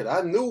 shit,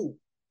 I knew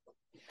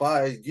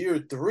by year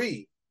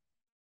 3,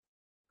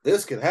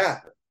 this could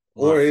happen.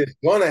 Or it's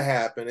going to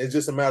happen. It's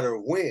just a matter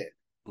of when.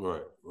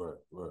 Right.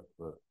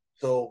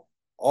 So,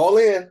 all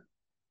in.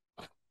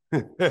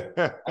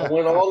 I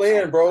went all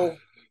in, bro.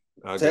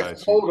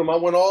 Texas told him I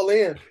went all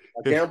in.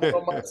 I gambled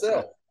on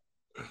myself.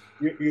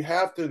 You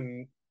have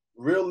to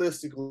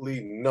realistically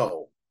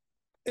know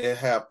and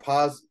have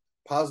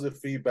positive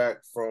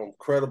feedback from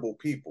credible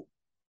people.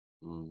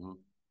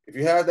 If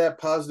you have that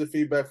positive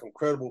feedback from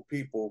credible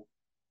people,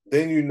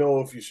 then you know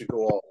if you should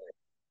go all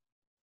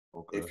in.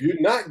 Okay. If you're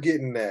not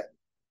getting that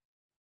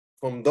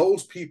from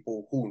those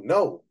people who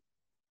know,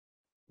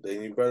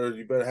 then you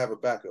better have a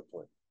backup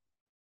plan.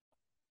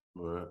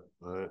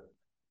 Right.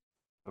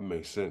 That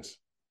makes sense.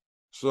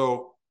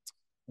 So,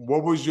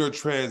 what was your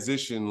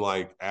transition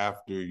like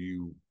after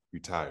you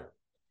retired?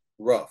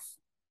 Rough.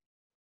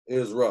 It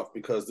was rough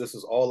because this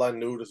is all I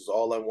knew. This is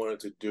all I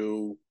wanted to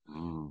do.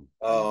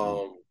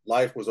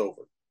 Life was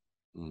over.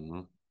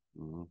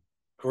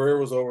 Career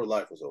was over.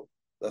 Life was over.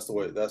 That's the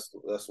way. That's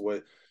the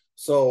way.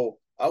 So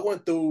I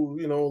went through,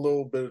 you know, a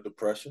little bit of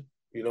depression.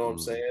 You know what I'm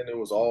saying? It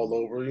was all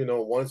over. You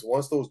know, once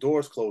those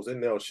doors closed, then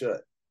they'll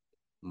shut.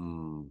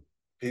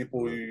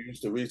 People you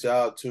used to reach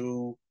out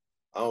to,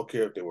 I don't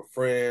care if they were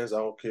friends. I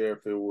don't care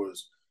if it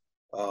was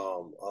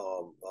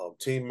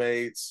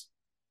teammates,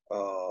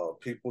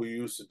 people you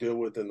used to deal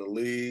with in the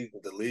league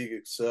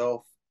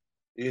itself.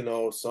 You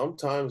know,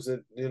 sometimes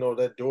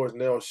that door's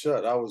nailed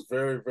shut. I was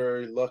very,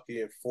 very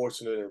lucky and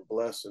fortunate and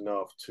blessed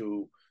enough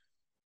to,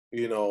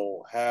 you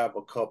know, have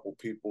a couple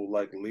people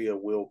like Leah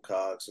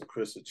Wilcox and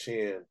Krista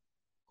Chin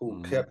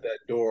who kept that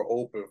door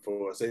open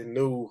for us. They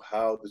knew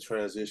how the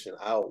transition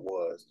out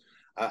was.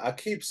 I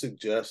keep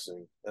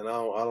suggesting, and I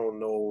don't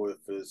know if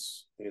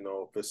it's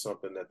if it's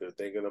something that they're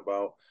thinking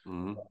about.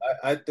 Mm-hmm.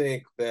 I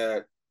think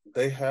that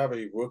they have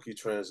a rookie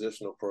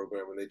transitional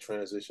program and they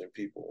transition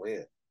people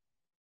in.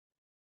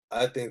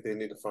 I think they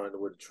need to find a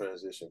way to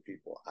transition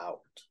people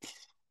out.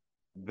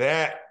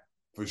 That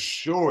for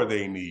sure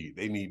they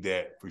need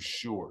that for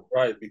sure.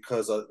 Right,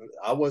 because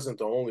I wasn't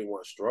the only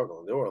one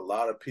struggling. There were a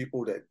lot of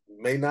people that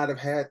may not have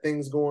had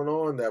things going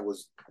on that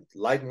was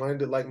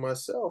like-minded like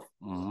myself.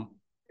 Mm-hmm.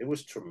 It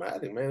was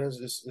traumatic, man.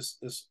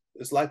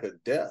 It's like a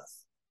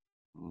death.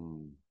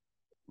 Mm-hmm.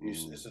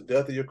 It's the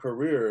death of your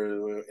career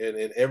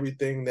and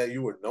everything that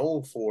you were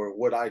known for and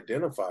what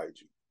identified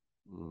you.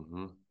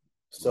 Mm-hmm.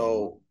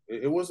 So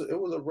it was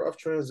a rough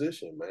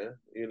transition, man.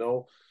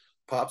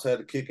 Pops had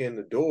to kick in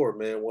the door,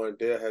 man. One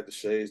day I had the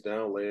shades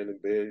down, laying in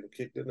bed, and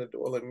kicked in the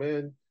door. Like,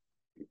 man,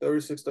 you're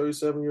 36,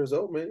 37 years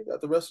old, man. You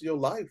got the rest of your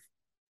life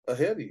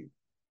ahead of you.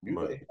 You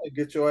gotta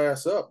get your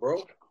ass up,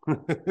 bro.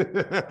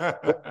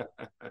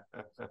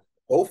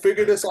 Go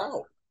figure this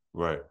out.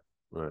 Right.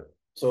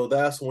 So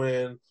that's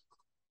when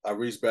I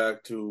reached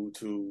back to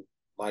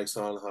Mike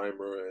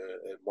Sonheimer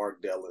and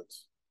Mark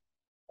Dellins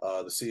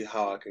to see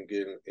how I can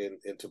get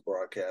into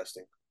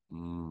broadcasting.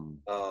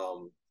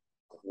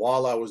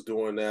 While I was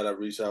doing that, I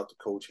reached out to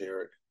Coach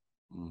Herrick,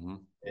 and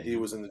he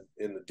was in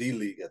the D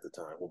League at the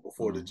time, well,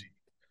 before the G.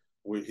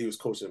 He was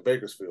coaching in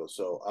Bakersfield.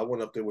 So I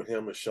went up there with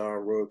him and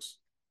Sean Rooks,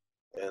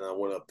 and I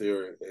went up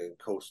there and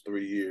coached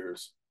 3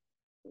 years.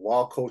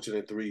 While coaching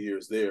in 3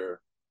 years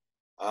there,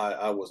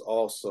 I was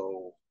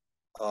also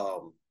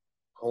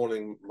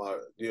honing my,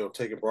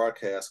 taking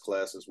broadcast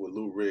classes with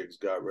Lou Riggs,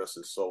 God rest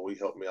his soul. He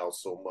helped me out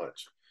so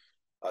much.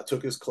 I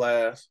took his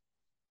class,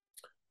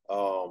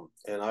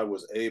 and I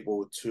was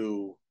able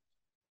to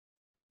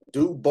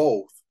do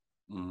both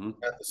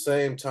at the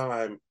same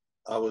time.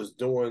 I was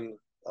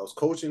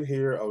coaching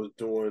here. I was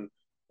doing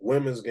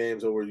women's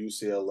games over at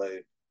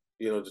UCLA,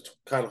 to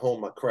kind of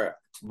hone my craft.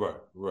 Right.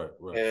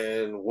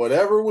 And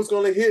whatever was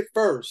going to hit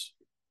first,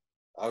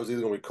 I was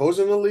either going to be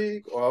coaching the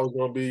league or I was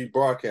going to be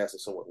broadcasting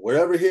somewhere.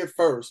 Whatever hit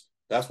first,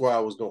 that's where I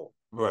was going.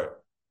 Right.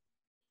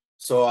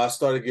 So I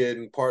started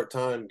getting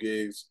part-time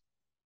gigs,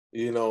 at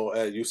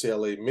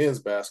UCLA men's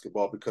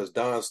basketball because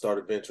Don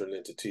started venturing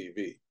into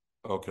TV.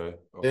 Okay.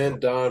 Then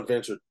Don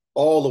ventured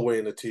all the way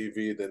into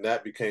TV. Then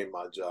that became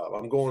my job.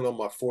 I'm going on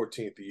my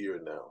 14th year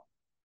now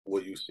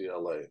with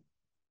UCLA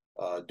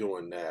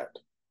doing that.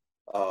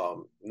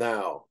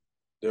 Now,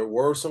 there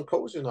were some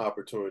coaching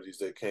opportunities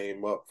that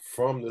came up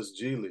from this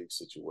G League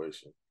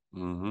situation.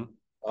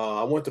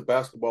 I went to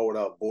Basketball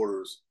Without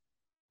Borders,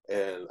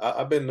 and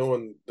I've been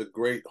knowing the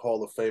great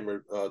Hall of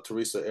Famer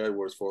Teresa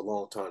Edwards for a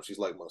long time. She's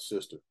like my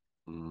sister.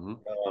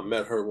 I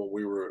met her when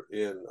we were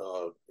in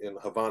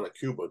Havana,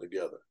 Cuba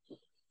together.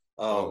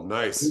 Oh,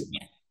 nice.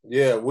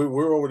 Yeah, we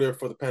were over there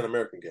for the Pan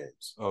American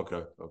Games.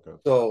 Okay.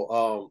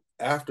 So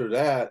after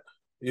that,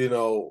 we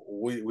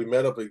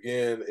met up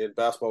again in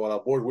Basketball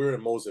Without Borders. We were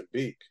in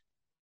Mozambique.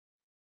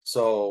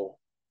 So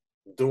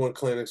doing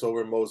clinics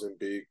over in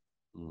Mozambique,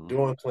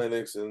 doing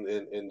clinics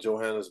in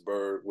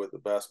Johannesburg with the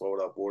Basketball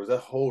Without Borders. That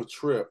whole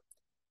trip,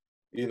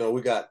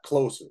 we got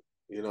closer,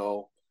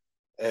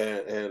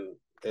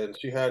 and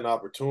she had an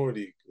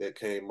opportunity that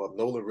came up.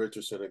 Nola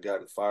Richardson had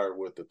gotten fired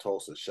with the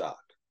Tulsa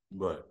Shock.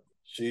 Right.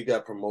 She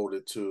got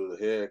promoted to the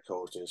head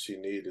coach, and she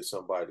needed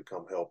somebody to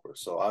come help her.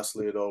 So I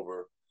slid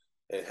over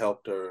and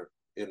helped her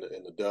in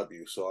the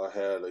W. So I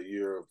had a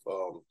year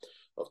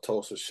of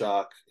Tulsa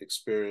Shock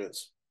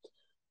experience.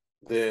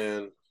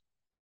 Then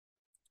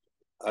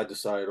I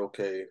decided,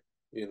 okay,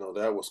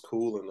 that was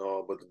cool and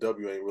all, but the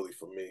W ain't really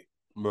for me.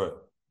 Right.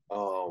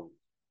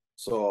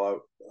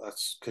 So I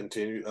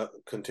continued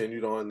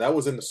on. That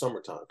was in the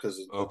summertime because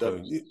the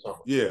W was in the summer.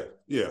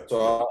 Yeah.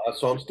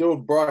 So I'm still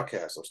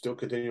broadcasting. I'm still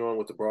continuing on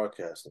with the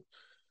broadcasting.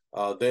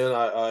 Then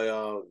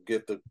I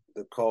get the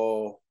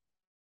call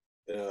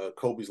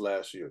Kobe's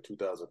last year,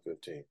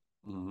 2015,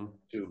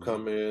 to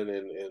come in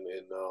and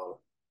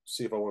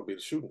see if I want to be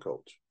the shooting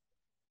coach.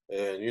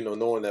 And,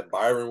 knowing that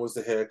Byron was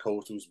the head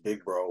coach, who's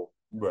big bro.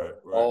 Right.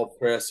 All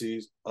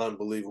Pressies,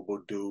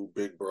 unbelievable dude,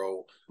 big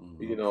bro.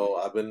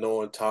 I've been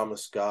knowing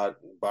Thomas Scott,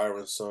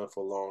 Byron's son,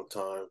 for a long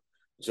time.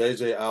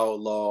 JJ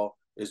Outlaw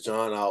is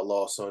John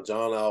Outlaw's son.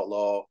 John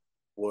Outlaw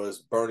was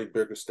Bernie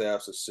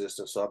Bickerstaff's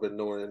assistant. So I've been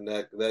knowing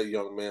that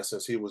young man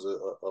since he was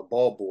a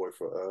ball boy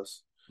for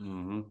us.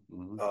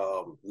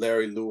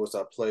 Larry Lewis,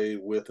 I played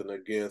with and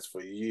against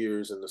for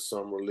years in the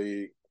summer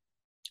league.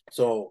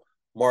 So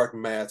Mark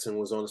Madsen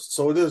was on.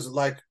 So there's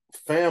like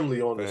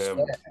family on the staff.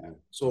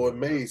 So it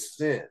made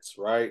sense,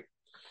 right?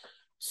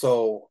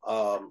 So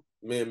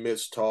me and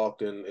Mitch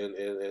talked, and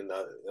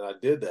I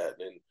did that,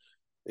 and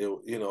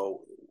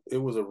it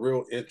was a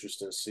real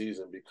interesting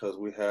season because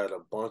we had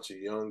a bunch of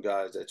young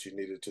guys that you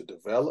needed to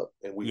develop,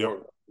 and we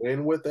weren't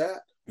in with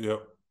that.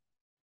 Yep.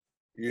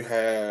 You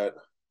had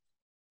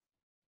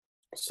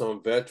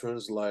some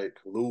veterans like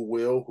Lou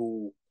Will,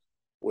 who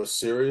was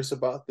serious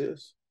about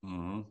this.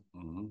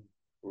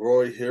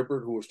 Roy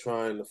Hibbert, who was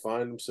trying to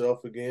find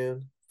himself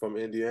again from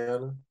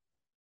Indiana.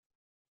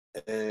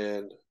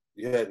 And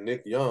you had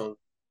Nick Young,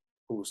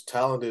 who was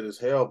talented as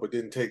hell, but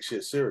didn't take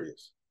shit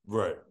serious.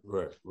 Right.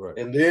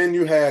 And then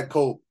you had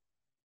Kobe.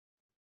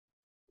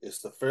 It's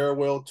the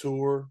farewell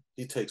tour.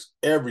 He takes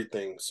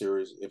everything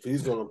serious. If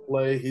he's going to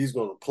play, he's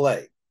going to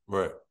play.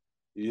 Right.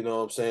 You know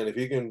what I'm saying? If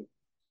he can,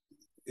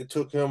 it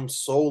took him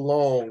so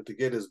long to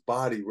get his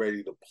body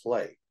ready to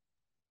play.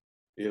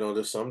 You know,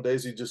 there's some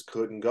days he just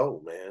couldn't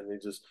go, man. He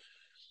just,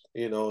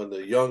 you know, and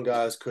the young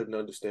guys couldn't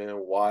understand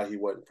why he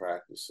wasn't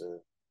practicing.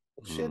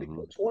 Shit, he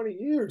put 20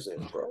 years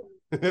in, bro.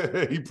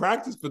 He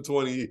practiced for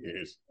 20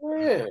 years.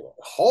 Man,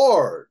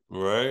 hard.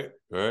 Right.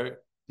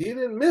 He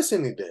didn't miss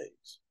any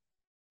days,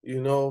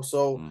 you know,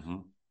 so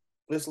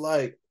it's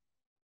like,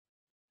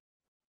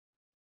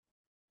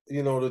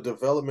 you know, the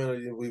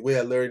development of, we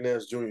had Larry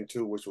Nance Jr.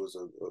 too, which was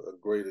a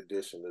great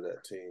addition to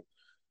that team.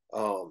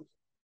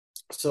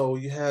 So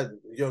you had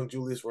young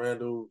Julius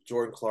Randle,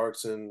 Jordan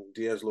Clarkson,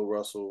 D'Angelo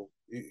Russell.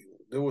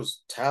 There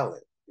was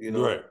talent, you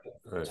know.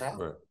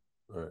 Right.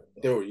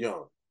 They were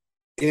young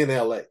in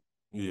LA.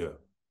 Yeah.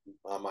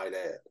 I might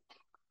add.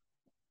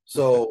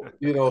 So,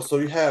 you know, so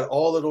you had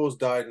all of those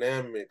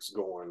dynamics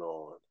going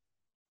on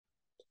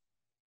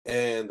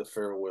and the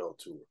farewell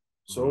tour.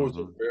 So it was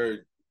a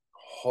very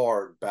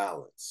hard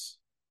balance.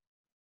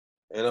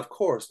 And of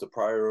course, the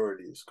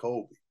priority is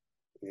Kobe.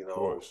 You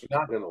know, you're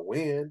not going to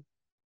win.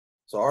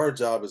 So our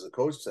job as a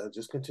coach is to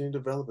just continue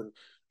developing.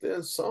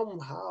 Then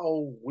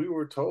somehow we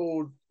were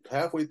told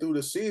halfway through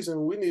the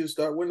season we need to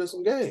start winning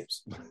some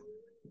games.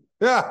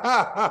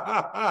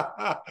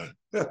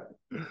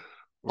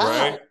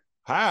 Right?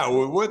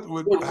 How? What?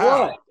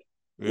 How?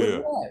 Yeah.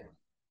 With what?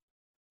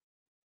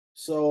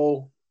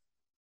 So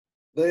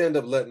they end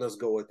up letting us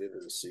go at the end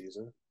of the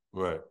season.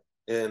 Right.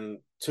 And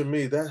to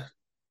me, that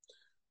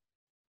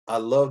I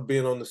loved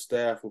being on the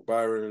staff with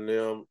Byron and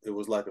them. It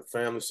was like a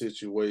family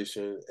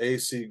situation.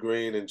 AC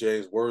Green and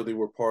James Worthy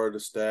were part of the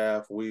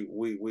staff. We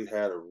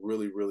had a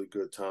really, really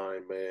good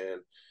time, man.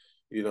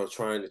 You know,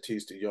 trying to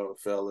teach the young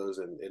fellas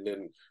and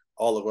then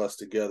all of us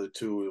together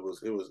too.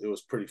 It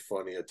was pretty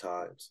funny at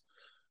times.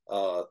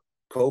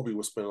 Kobe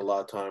would spend a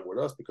lot of time with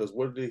us because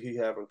what did he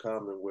have in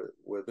common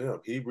with them?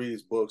 He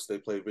reads books, they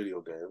play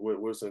video games.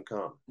 What's in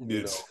common?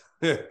 You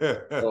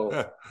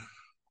know?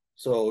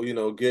 So, you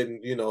know,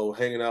 getting, you know,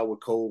 hanging out with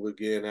Kobe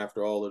again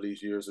after all of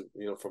these years of,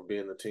 you know, from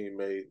being a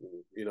teammate,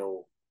 and, you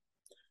know,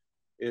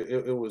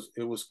 it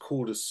was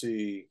cool to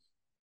see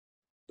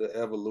the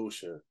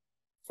evolution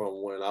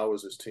from when I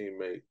was his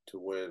teammate to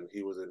when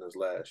he was in his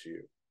last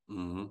year.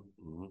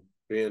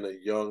 Being a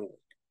young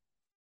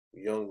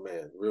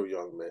man, real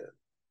young man,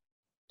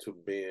 to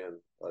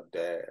being a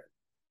dad,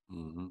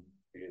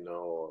 you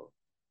know,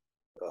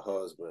 a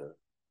husband,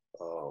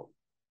 a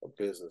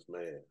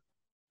businessman.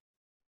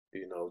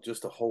 You know,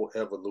 just the whole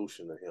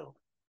evolution of him.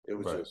 It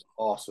was just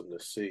awesome to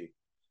see.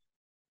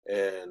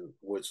 And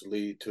which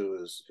lead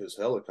to his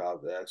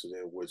helicopter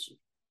accident, which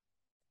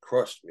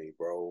crushed me,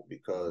 bro,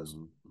 because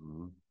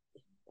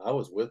I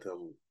was with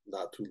him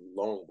not too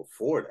long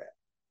before that.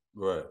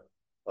 Right.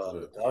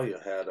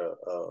 Natalia had a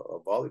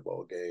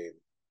volleyball game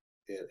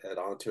at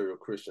Ontario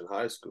Christian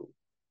High School.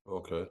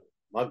 Okay.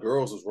 My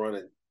girls was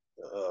running,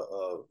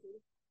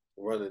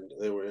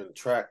 they were in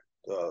track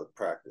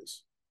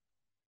practice.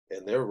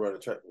 And they were running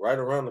track right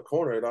around the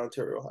corner at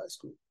Ontario High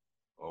School.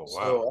 Oh, wow.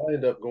 So I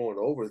ended up going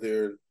over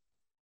there,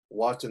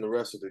 watching the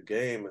rest of the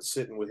game and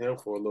sitting with him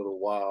for a little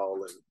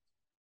while and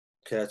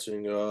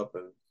catching up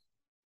and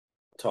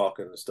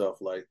talking and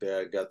stuff like that.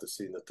 I got to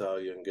see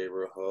Natalia and gave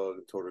her a hug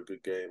and told her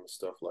good game and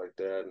stuff like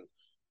that.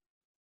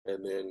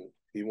 And then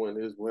he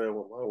went his way, I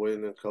went my way.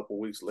 And then a couple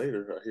weeks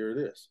later, I hear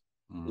this.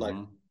 Like,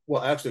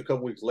 well, actually, a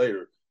couple weeks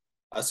later,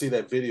 I see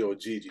that video of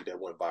Gigi that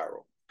went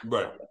viral.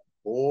 Right.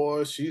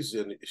 Boy, she's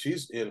in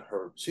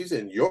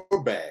your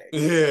bag.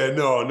 Yeah,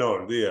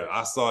 no, yeah,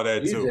 I saw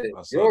that she's too. In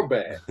I saw your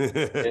bag. And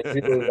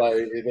he was like,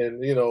 and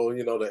then you know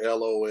the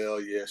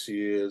LOL, yeah,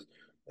 she is,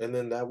 and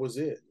then that was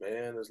it,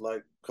 man. It's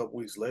like a couple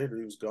weeks later,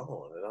 he was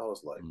gone, and I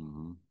was like,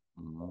 I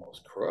was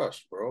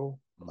crushed, bro.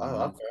 I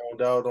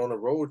found out on a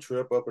road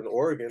trip up in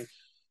Oregon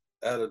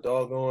at a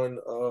doggone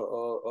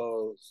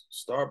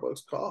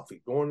Starbucks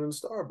coffee, going in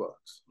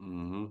Starbucks.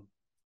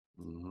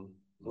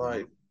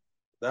 Like.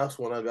 That's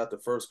when I got the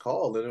first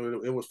call,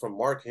 and it was from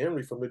Mark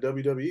Henry from the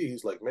WWE.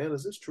 He's like, "Man,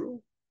 is this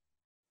true?"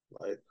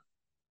 Like,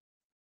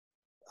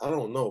 I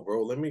don't know,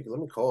 bro. Let me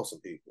call some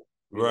people.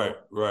 Right.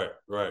 Yeah.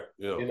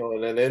 You know,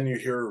 and then you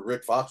hear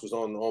Rick Fox was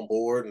on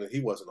board, and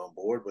he wasn't on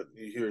board, but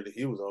you hear that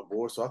he was on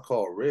board. So I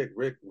called Rick.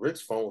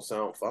 Rick's phone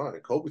sounded fine.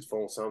 Kobe's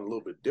phone sounded a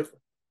little bit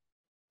different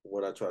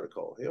when I tried to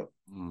call him.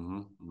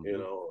 You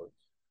know,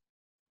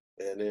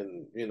 and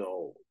then you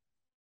know,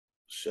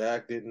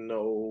 Shaq didn't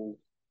know.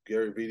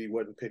 Gary Vitti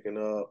wasn't picking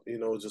up, you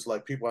know, just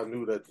like people I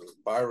knew that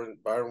Byron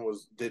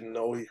didn't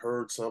know. He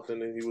heard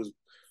something and he was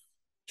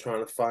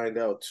trying to find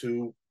out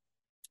too.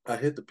 I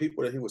hit the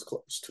people that he was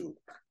close to,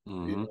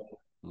 you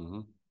know,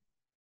 and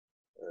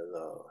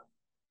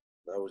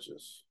that was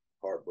just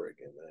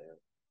heartbreaking, man.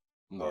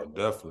 No,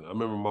 definitely. I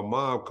remember my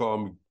mom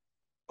called me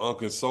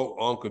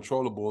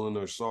uncontrollable in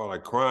her, saw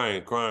like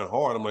crying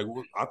hard. I'm like,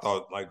 I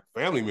thought like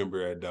family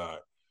member had died.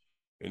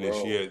 And then I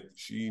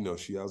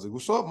was like,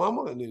 what's up,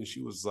 mama? And then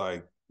she was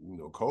like,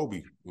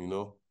 Kobe,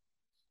 Yeah.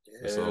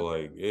 And so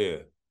like, yeah,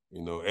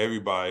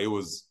 everybody, it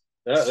was.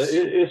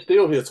 It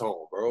still hits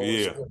home, bro.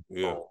 Yeah.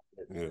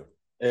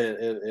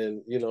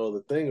 And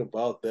the thing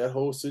about that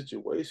whole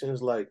situation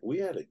is like we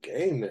had a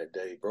game that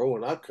day, bro,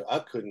 and I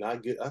could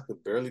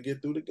barely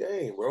get through the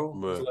game, bro.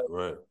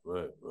 Right.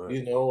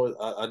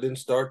 I didn't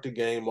start the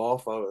game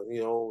off. I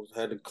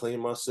had to clean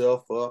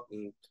myself up,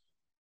 and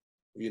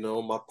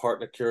my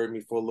partner carried me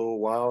for a little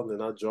while, and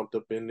then I jumped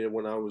up in there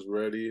when I was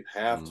ready.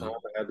 At halftime,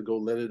 I had to go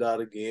let it out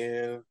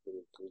again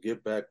and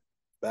get back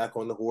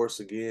on the horse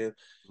again.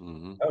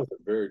 That was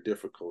a very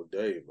difficult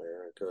day,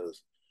 man,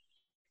 because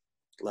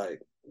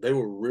like they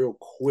were real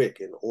quick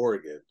in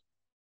Oregon.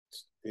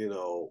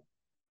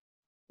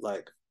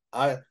 Like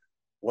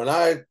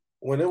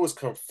when it was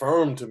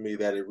confirmed to me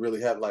that it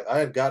really happened, like I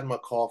had gotten my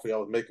coffee, I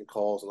was making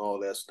calls and all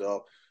that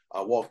stuff.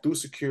 I walked through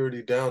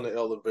security, down the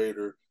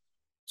elevator.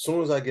 As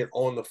soon as I get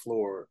on the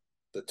floor,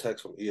 the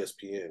text from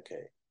ESPN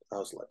came. I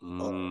was like,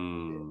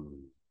 oh.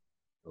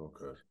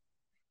 Okay.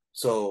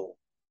 So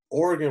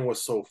Oregon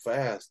was so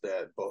fast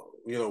that, but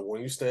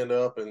when you stand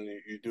up and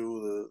you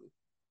do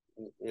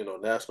the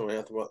national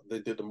anthem, they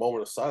did the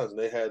moment of silence, and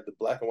they had the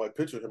black and white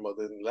picture of him.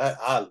 And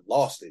I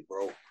lost it,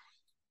 bro.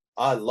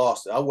 I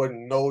lost it. I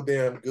wasn't no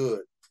damn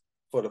good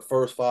for the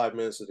first 5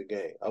 minutes of the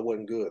game. I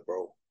wasn't good,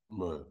 bro.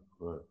 Right.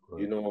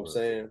 You know what I'm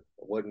saying?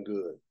 I wasn't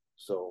good.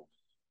 So,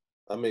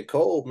 I mean,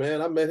 Cole,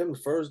 man, I met him the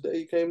first day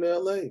he came to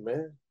LA,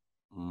 man.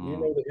 You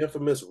know the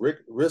infamous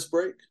wrist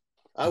break?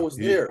 I was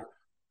there.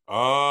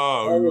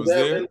 Oh, he was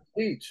there? In the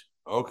beach.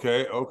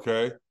 Okay.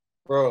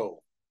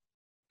 Bro,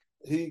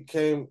 he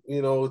came,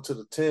 to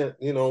the tent.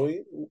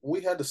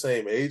 We had the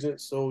same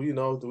agent, so I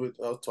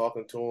was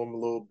talking to him a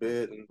little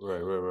bit, and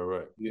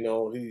right.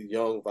 He's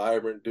young,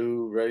 vibrant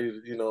dude, ready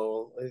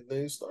to, and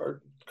then he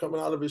started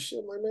coming out of his shit.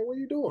 I'm like, man, what are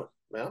you doing?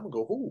 Man, I'm gonna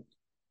go hoop.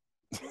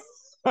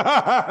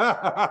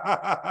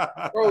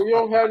 Bro, you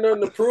don't have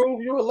nothing to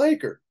prove. You're a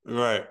Laker.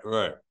 Right.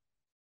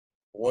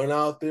 Went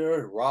out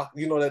there, rock.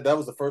 That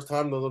was the first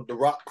time the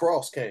rock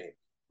cross came.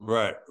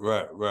 Right.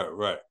 The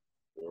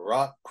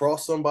rock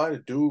crossed somebody.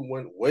 Dude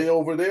went way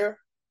over there.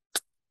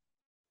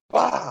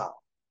 Wow.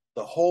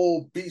 The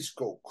whole beach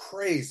go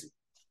crazy.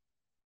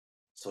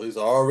 So he's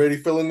already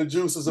feeling the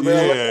juices of LA.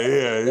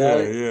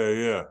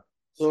 Yeah.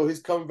 So he's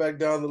coming back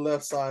down the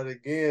left side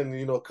again,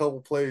 a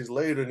couple plays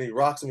later, and he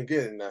rocks him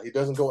again. Now, he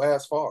doesn't go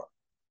as far.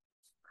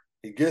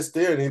 He gets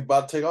there, and he's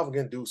about to take off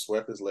again. Dude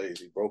swept his legs.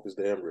 He broke his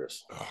damn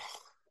wrist.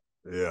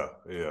 Yeah.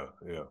 You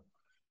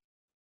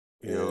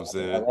know what I'm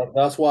saying?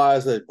 That's why I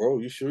said, bro,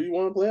 you sure you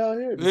want to play out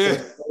here?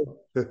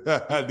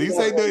 Because, these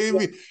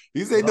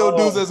ain't no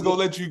dudes that's gonna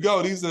let you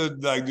go. These are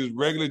like just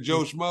regular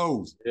Joe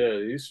Schmoes. Yeah,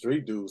 these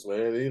street dudes,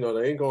 man. They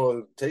ain't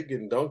gonna take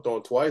getting dunked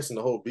on twice and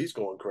the whole beach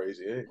going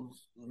crazy.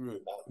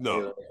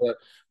 No.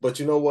 But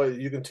you know what?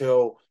 You can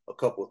tell a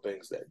couple of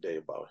things that day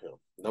about him.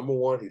 Number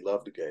one, he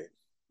loved the game.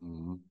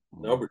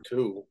 Number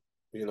two,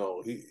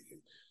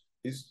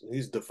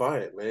 he's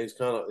defiant, man. He's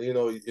kind of, in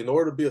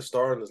order to be a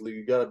star in this league,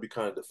 you got to be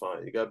kind of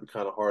defiant. You got to be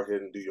kind of hard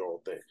headed and do your own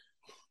thing.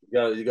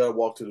 You got to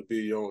walk to the beat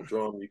of your own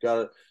drum. You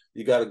got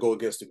to go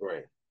against the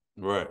grain.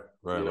 Right.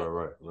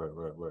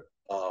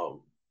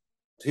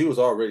 He was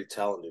already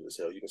talented as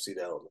hell. You can see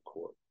that on the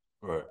court.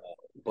 Right.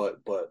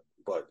 But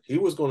he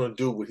was going to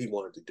do what he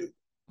wanted to do.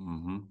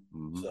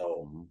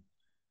 So,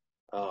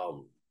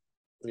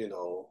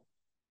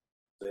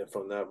 then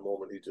from that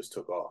moment, he just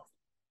took off.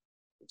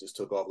 It just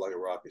took off like a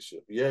rocket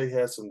ship. Yeah, he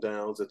had some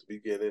downs at the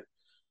beginning,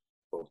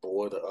 but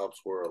boy, the ups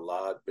were a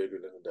lot bigger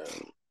than the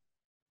downs.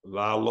 A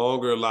lot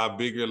longer, a lot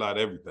bigger, a lot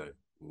everything.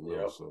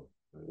 Yeah.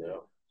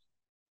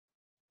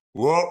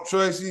 Well,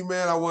 Tracy,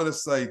 man, I want to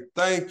say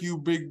thank you,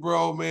 big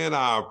bro, man.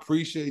 I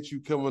appreciate you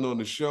coming on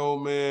the show,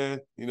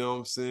 man. You know what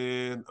I'm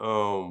saying?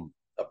 I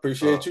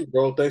appreciate you,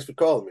 bro. Thanks for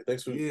calling me.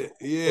 Thanks for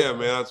yeah,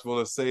 man. I just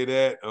want to say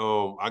that.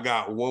 I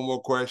got one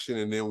more question,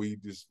 and then we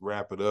just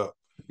wrap it up.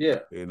 Yeah.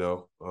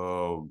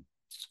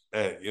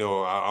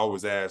 I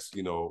always ask,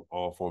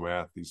 all former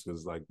athletes,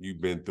 because like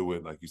you've been through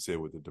it, like you said,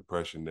 with the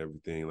depression and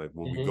everything. Like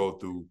when we go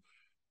through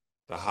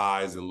the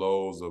highs and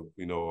lows of,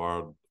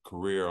 our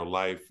career or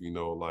life,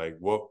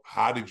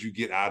 how did you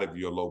get out of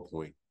your low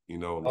point?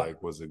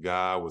 Was it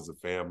God, was it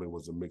family,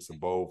 was it a mix of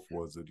both?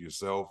 Was it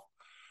yourself?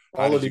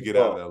 How did you get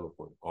out of that low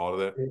point? All of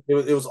that?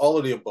 It was all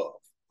of the above.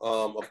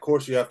 Of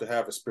course, you have to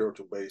have a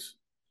spiritual base.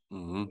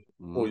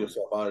 Pull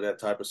yourself out of that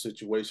type of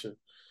situation.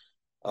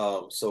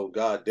 So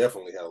God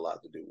definitely had a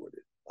lot to do with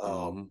it.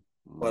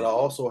 But I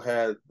also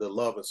had the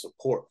love and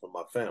support from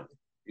my family.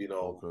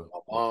 My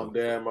mom,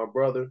 dad, my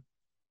brother.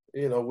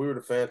 We were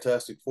the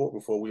Fantastic Four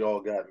before we all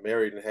got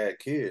married and had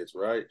kids,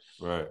 right?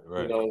 Right.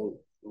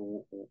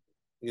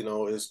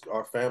 It's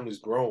our family's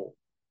grown,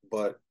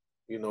 but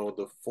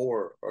the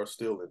four are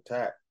still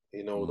intact.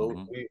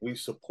 We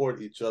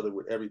support each other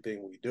with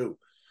everything we do.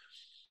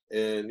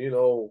 And,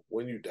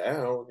 when you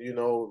down,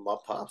 my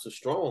pops are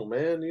strong,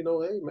 man. Hey,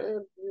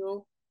 man,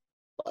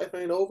 life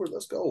ain't over.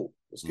 Let's go.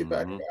 Let's get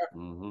back there.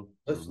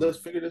 Let's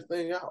figure this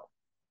thing out.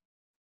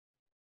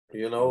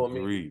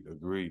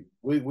 Agreed.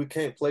 We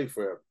can't play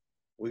forever.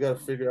 We got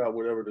to figure out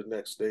whatever the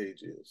next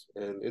stage is.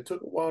 And it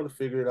took a while to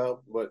figure it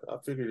out, but I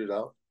figured it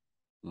out.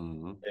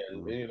 And,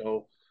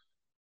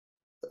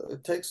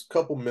 it takes a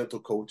couple mental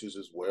coaches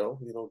as well.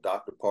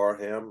 Dr.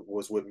 Parham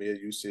was with me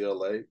at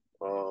UCLA.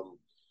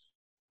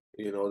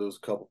 There was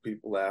a couple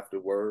people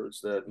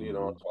afterwards that, I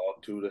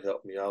talked to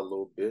help me out a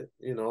little bit.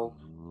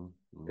 You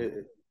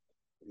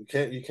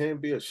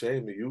can't be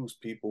ashamed to use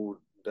people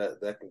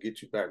that can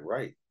get you back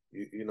right.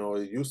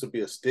 It used to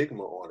be a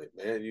stigma on it,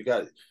 man. You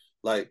got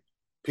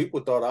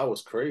people thought I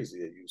was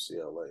crazy at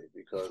UCLA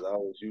because I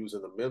was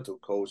using a mental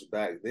coach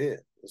back then.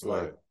 It's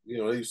like, they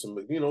used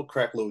to,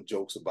 crack little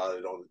jokes about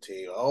it on the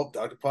team. Oh,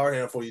 Dr.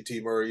 Parham for you, T.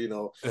 Murray,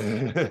 but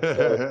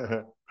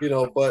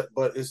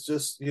it's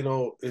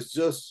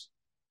just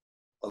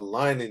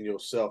aligning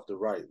yourself the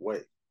right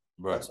way.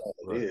 That's all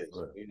it is.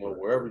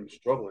 Wherever you're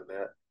struggling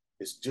at,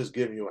 it's just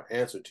giving you an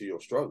answer to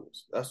your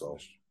struggles. That's all.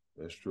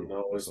 That's true.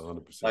 It's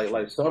 100%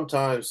 like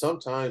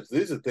sometimes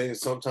these are things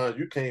sometimes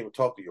you can't even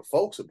talk to your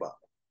folks about.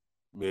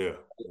 Yeah.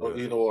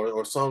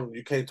 Or some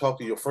you can't talk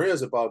to your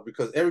friends about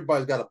because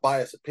everybody's got a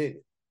biased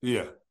opinion.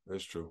 Yeah,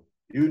 that's true.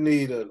 You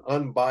need an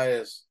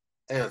unbiased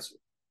answer.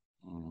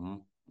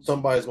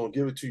 Somebody's gonna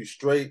give it to you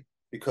straight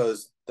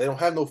because they don't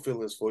have no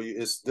feelings for you.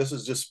 This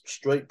is just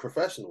straight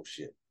professional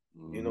shit.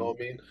 You know what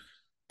I mean?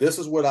 This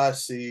is what I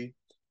see.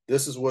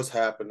 This is what's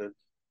happening.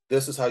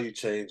 This is how you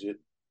change it.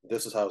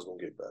 This is how it's gonna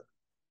get better.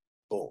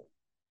 Boom.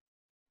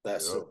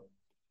 That's it.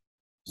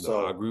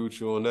 So I agree with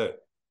you on that.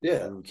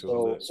 Yeah.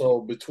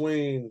 So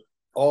between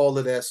all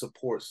of that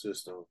support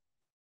system,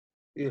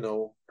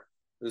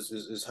 this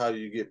is how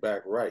you get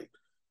back right.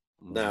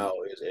 Now,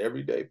 is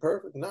every day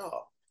perfect?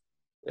 No.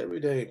 Every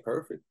day ain't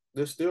perfect.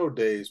 There's still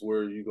days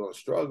where you're gonna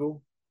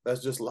struggle.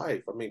 That's just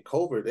life. I mean,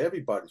 COVID,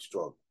 everybody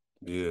struggled.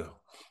 Yeah.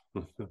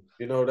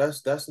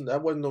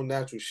 That wasn't no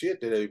natural shit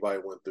that everybody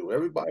went through.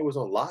 Everybody was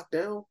on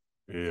lockdown.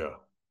 Yeah.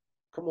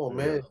 Come on,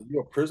 man.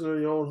 You're a prisoner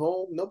in your own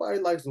home. Nobody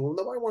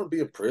want to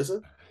be a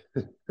prison.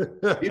 even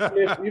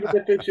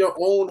if it's your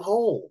own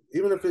home.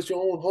 Even if it's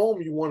your own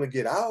home, you want to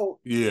get out.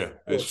 Yeah,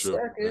 that's true.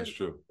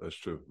 That's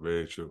true.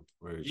 Very true.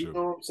 You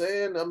know what I'm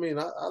saying? I mean,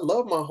 I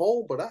love my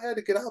home, but I had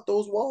to get out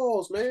those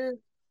walls, man.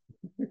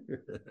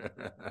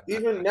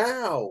 Even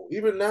now,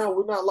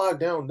 we're not locked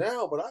down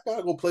now, but I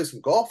gotta go play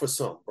some golf or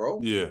something, bro.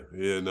 Yeah,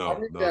 no. I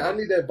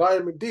need that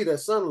vitamin D, that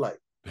sunlight.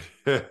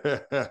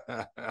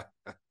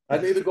 I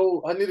need to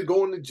go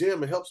in the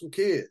gym and help some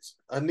kids.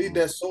 I need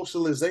that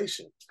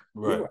socialization.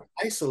 Right. We were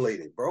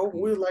isolated, bro.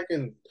 We were like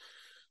in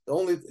the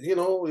only,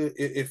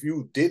 if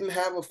you didn't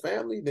have a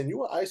family, then you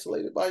were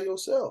isolated by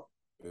yourself.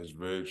 It's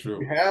very true.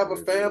 You have a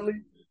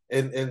family,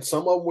 and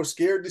some of them were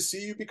scared to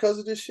see you because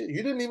of this shit.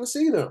 You didn't even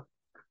see them.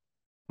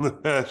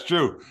 That's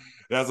true.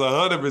 That's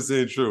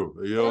 100% true.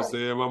 You know what I'm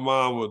saying? My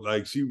mom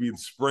would she'd be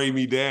spray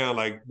me down,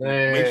 make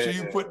sure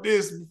you put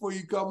this before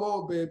you come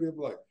home, baby. I'm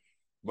like,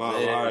 Mom,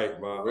 all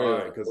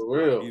right.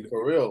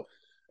 For real.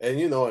 And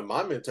and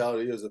my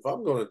mentality is if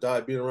I'm gonna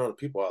die being around the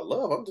people I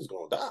love, I'm just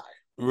gonna die.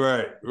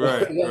 Right.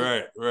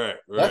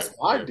 That's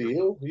my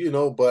deal,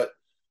 but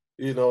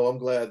I'm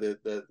glad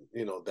that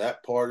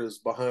that part is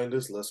behind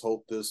us. Let's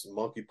hope this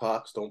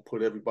monkeypox don't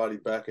put everybody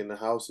back in the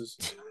houses.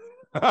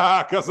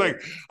 Cause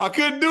I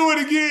couldn't do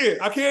it again.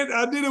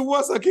 I did it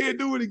once, I can't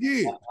do it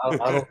again. I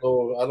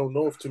don't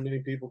know if too many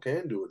people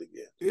can do it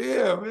again.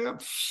 Yeah, man.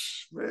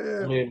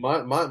 I mean,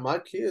 my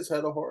kids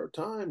had a hard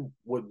time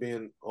with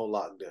being on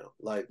lockdown.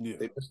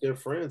 They missed their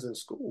friends in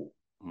school.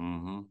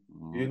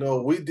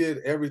 We did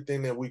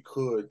everything that we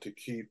could to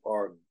keep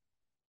our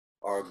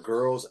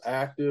girls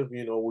active.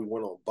 We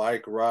went on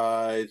bike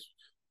rides,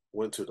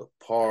 went to the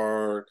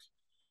park.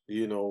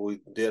 We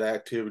did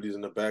activities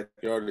in the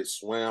backyard. They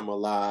swam a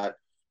lot.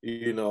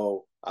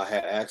 I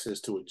had access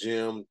to a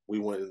gym. We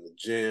went in the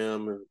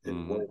gym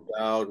and worked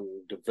out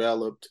and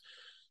developed.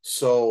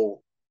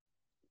 So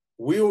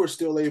we were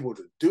still able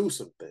to do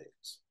some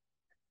things.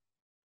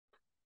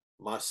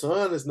 My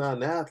son is not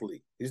an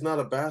athlete. He's not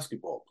a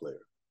basketball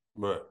player.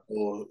 Right.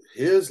 Well,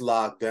 his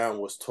lockdown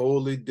was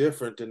totally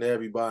different than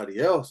everybody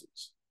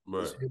else's.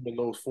 Right. It's him in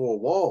those four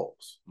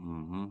walls.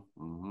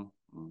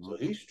 So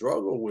he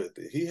struggled with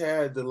it. He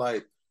had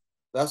to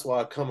that's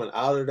why coming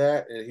out of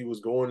that and he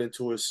was going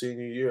into his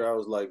senior year, I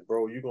was like,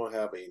 bro, you're going to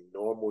have a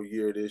normal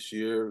year this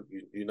year.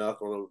 You're not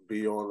going to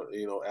be on,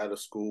 at a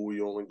school where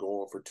you're only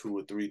going for 2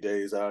 or 3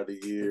 days out of the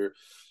year.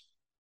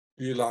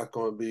 You're not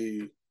going to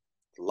be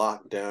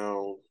locked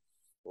down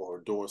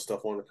or doing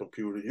stuff on the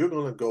computer. You're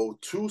going to go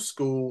to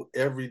school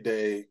every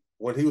day.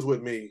 When he was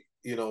with me,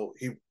 he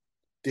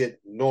did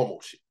normal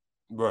shit.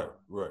 Right.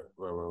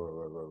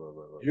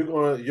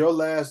 Your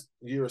last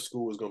year of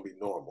school is gonna be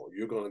normal.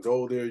 You're gonna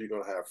go there, you're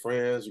gonna have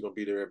friends, you're gonna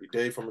be there every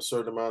day from a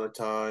certain amount of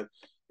time.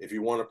 If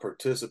you want to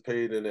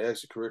participate in the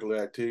extracurricular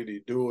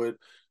activity, do it.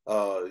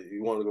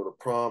 You want to go to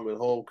prom and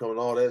homecoming,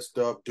 all that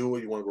stuff, do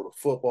it. You want to go to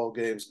football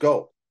games,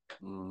 go.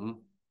 Mm-hmm.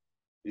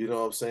 You know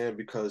what I'm saying?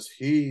 Because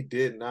he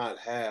did not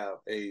have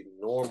a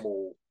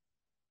normal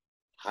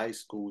high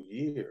school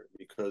year,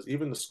 because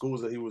even the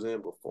schools that he was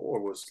in before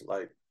was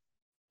like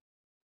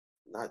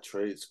not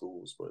trade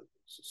schools, but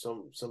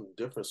some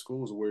different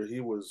schools where he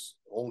was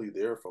only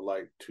there for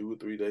like 2 or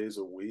 3 days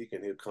a week,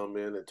 and he'd come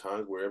in at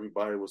times where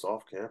everybody was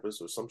off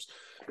campus or some.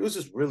 It was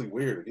just really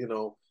weird, you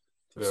know.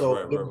 Yeah, So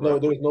right. there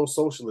was no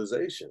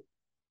socialization.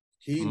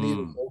 He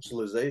needed Mm.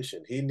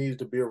 socialization. He needed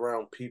to be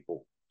around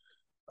people.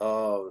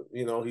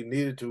 You know, he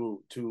needed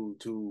to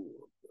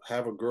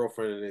have a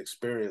girlfriend and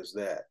experience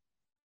that.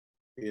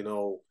 You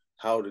know,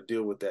 how to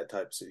deal with that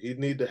type of thing. He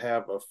needed to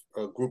have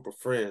a group of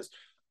friends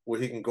where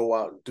he can go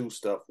out and do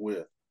stuff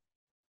with.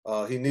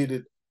 He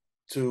needed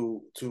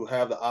to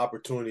have the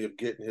opportunity of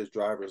getting his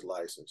driver's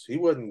license. He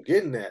wasn't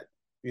getting that,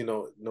 you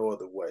know, no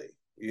other way.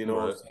 You know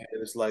Right. what I'm saying?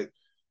 It's like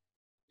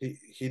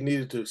he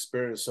needed to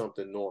experience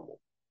something normal.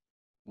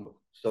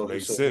 So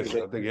Makes sense.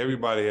 I think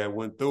everybody that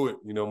went through it.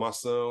 You know, my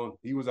son,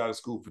 he was out of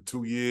school for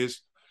 2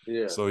 years.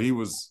 Yeah. So he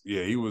was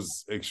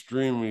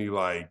extremely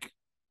like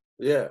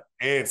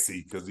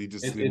antsy because he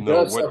just didn't it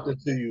know does something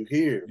to you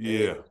here,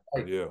 yeah, man.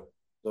 Like, yeah.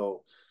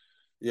 So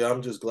yeah,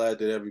 I'm just glad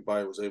that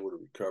everybody was able to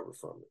recover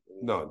from it.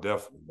 And, no,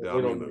 definitely.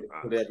 We don't need to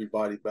put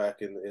everybody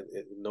back in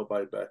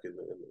nobody back in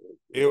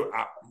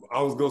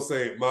I was gonna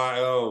say my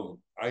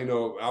I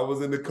know I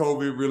was in the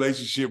COVID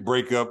relationship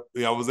breakup.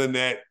 I was in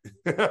that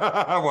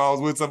while I was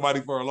with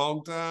somebody for a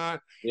long time.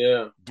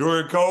 Yeah.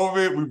 During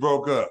COVID, we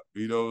broke up.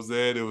 You know what I'm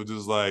saying? It was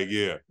just like,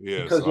 yeah.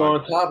 Because so you're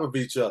on top of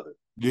each other.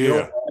 Yeah. You don't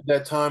have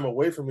that time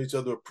away from each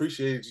other,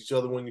 appreciate each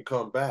other when you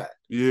come back.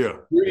 Yeah.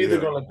 You're either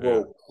gonna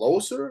grow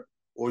closer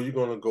or you're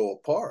gonna go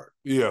apart.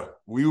 Yeah.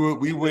 We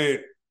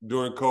went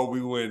during COVID,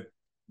 we went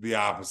the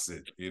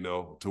opposite, you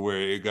know, to where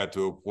it got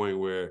to a point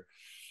where,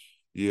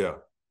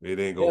 it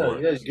ain't gonna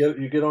work. Yeah,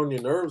 you get on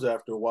your nerves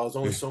after a while. There's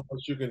only so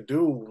much you can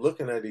do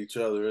looking at each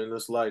other, and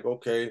it's like,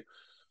 okay,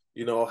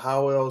 you know,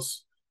 how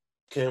else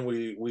can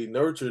we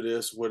nurture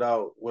this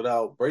without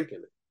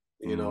breaking it?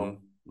 You know,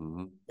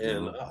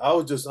 and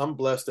I'm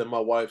blessed that my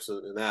wife's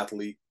an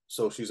athlete,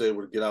 so she's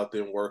able to get out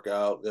there and work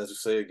out. As I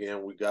say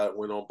again,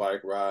 went on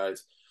bike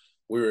rides.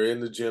 We were in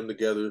the gym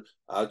together.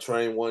 I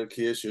trained one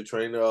kid, she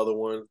trained the other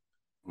one.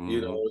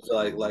 You know, it's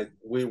like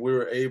we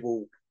were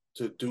able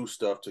to do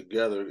stuff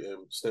together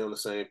and stay on the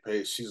same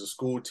page. She's a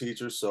school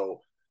teacher,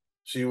 so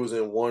she was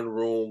in one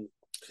room.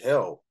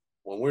 Hell,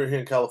 when we were here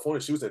in California,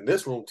 she was in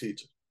this room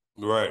teaching.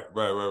 Right.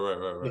 We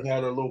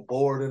had her little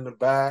board in the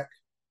back.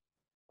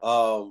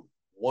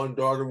 One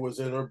daughter was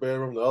in her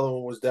bedroom, the other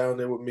one was down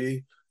there with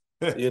me.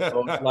 You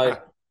know,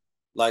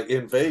 like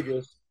in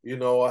Vegas, you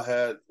know, I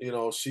had, you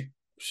know,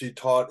 she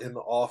taught in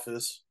the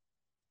office.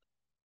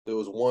 There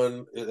was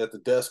one at the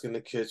desk in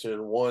the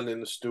kitchen, one in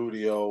the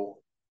studio,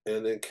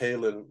 and then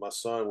Kalen, my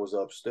son, was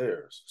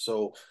upstairs.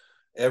 So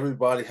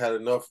everybody had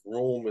enough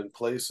room and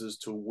places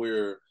to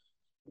where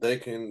they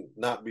can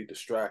not be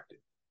distracted.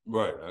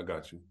 Right, I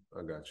got you.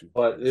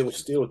 But it was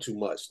still too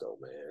much, though,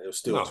 man. It was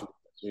still too much.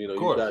 You know,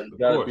 you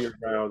got to be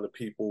around the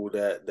people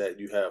that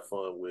you have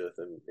fun with,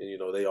 and you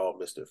know they all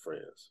miss their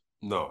friends.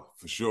 No,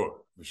 for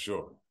sure.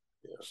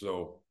 Yeah.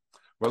 So,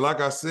 but like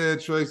I said,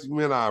 Tracy,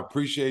 man, I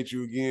appreciate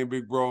you again,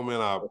 big bro,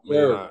 man. I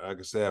like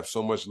I said, I have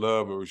so much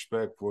love and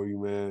respect for you,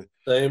 man.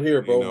 Same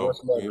here, bro. You know, much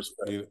love,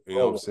 respect. You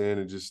know what I'm saying,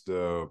 and just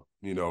you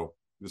know,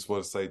 just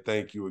want to say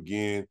thank you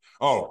again.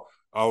 Oh,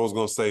 I was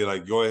gonna say,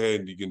 like, go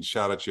ahead and you can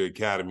shout out your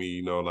academy,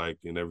 you know, like,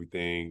 and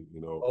everything,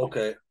 you know.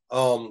 Okay.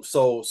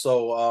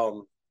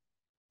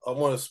 I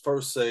want to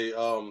first say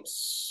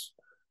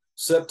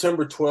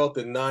September 12th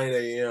at 9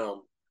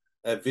 a.m.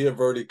 at Via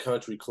Verde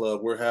Country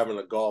Club, we're having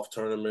a golf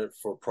tournament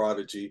for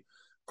Prodigy.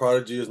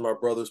 Prodigy is my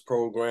brother's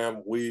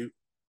program.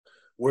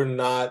 We're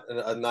not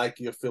a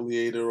Nike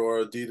affiliated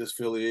or Adidas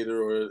affiliated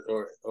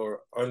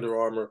or Under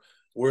Armour.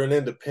 We're an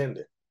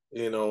independent,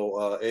 you know,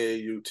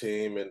 AAU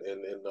team, and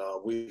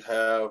we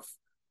have,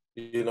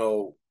 you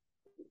know,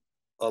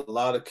 a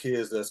lot of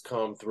kids that's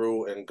come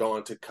through and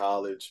gone to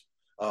college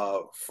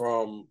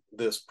from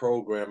this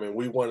program, and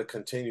we want to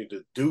continue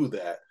to do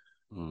that.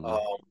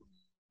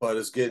 But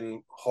it's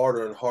getting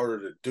harder and harder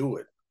to do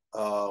it.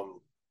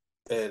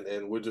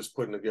 And we're just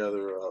putting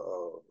together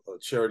a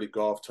charity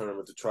golf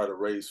tournament to try to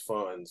raise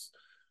funds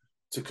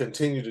to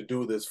continue to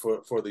do this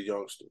for the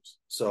youngsters.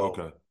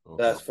 So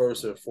that's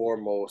first and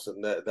foremost,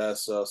 and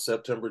that's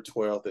September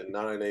 12th at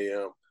 9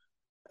 a.m.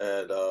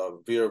 at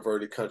Via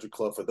Verde Country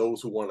Club. For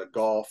those who want to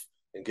golf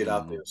and get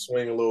out there and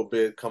swing a little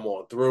bit, come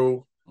on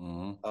through.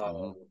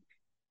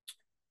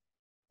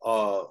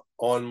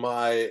 On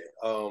my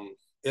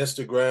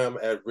Instagram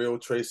at Real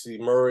Tracy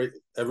Murray,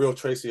 at Real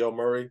Tracy L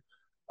Murray,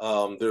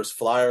 there's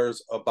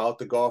flyers about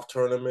the golf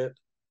tournament.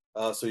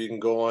 So you can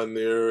go on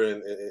there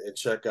and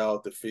check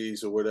out the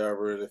fees or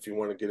whatever, and if you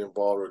want to get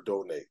involved or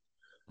donate.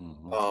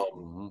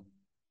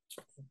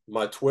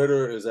 My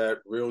Twitter is at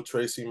Real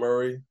Tracy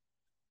Murray.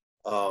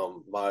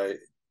 My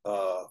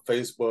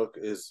Facebook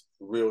is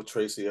Real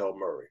Tracy L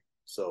Murray.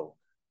 So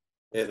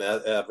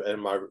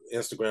And my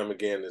Instagram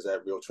again is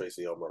at Real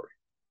Tracy L. Murray.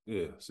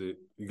 Yeah, see,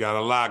 you got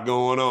a lot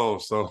going on.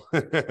 So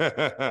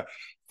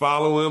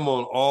follow him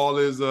on all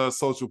his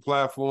social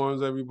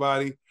platforms,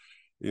 everybody.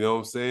 You know what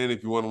I'm saying?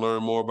 If you want to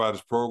learn more about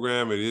his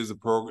program, it is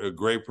a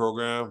great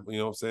program. You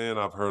know what I'm saying?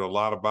 I've heard a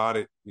lot about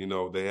it. You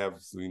know, they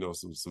have, you know,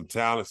 some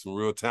talent, some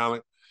real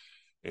talent,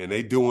 and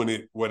they doing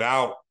it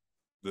without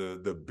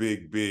the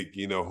big,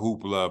 you know,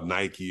 hoopla of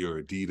Nike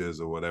or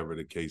Adidas or whatever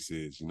the case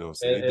is. You know,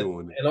 so they're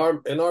doing it.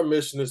 And our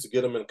mission is to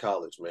get them in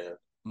college, man.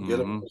 Get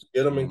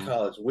them in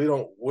college.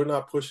 We're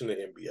not pushing the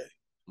NBA.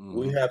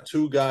 We have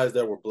two guys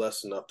that were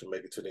blessed enough to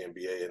make it to the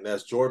NBA, and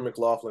that's Jordan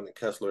McLaughlin and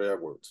Kessler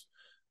Edwards.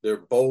 They're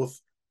both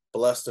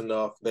blessed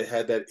enough. They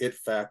had that it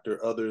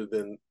factor other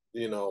than,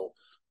 you know,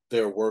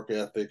 their work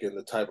ethic and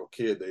the type of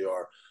kid they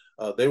are.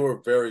 They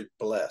were very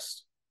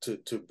blessed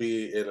to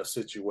be in a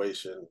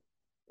situation,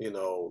 you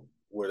know,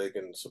 where they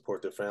can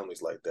support their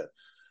families like that.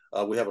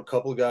 We have a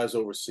couple of guys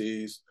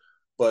overseas,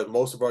 but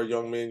most of our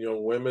young men,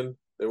 young women,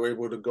 they were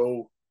able to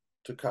go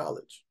to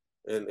college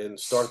and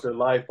start their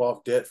life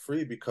off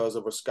debt-free because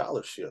of a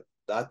scholarship.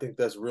 I think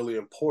that's really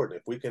important.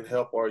 If we can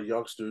help our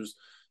youngsters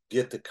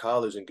get to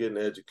college and get an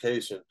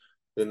education,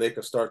 then they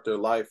can start their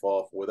life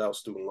off without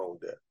student loan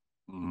debt.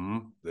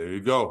 There you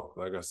go.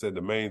 Like I said,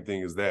 the main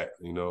thing is that,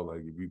 you know,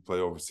 like if you play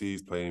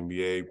overseas, play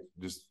NBA,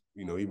 just,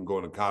 you know, even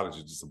going to college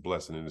is just a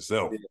blessing in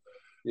itself.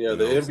 Yeah,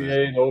 the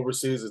NBA and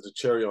overseas is the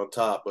cherry on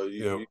top, but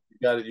you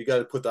got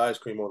to put the ice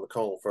cream on the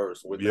cone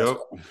first.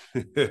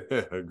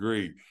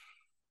 Agreed.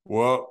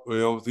 Well, you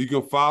know, you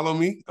can follow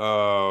me,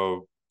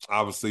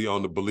 obviously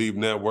on the BLEAV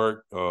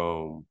Network.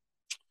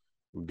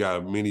 We've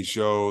got many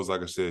shows.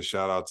 Like I said,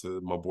 shout out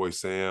to my boy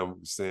Sam,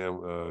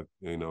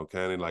 you know,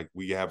 kind of like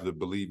we have the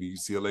BLEAV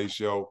UCLA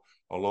show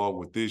along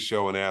with this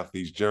show, An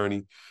Athlete's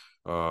Journey.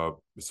 It's on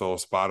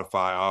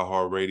Spotify,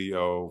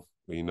 iHeartRadio,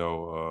 you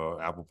know,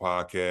 Apple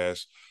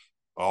Podcasts.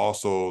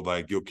 Also,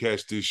 like you'll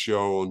catch this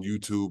show on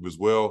YouTube as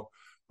well.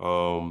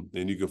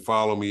 And you can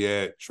follow me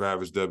at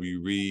Travis W.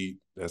 Reed.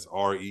 That's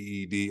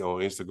REED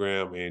on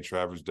Instagram and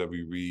Travis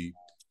W. Reed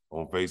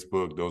on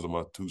Facebook. Those are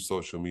my two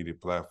social media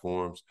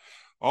platforms.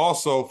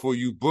 Also, for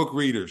you book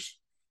readers,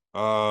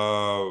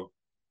 I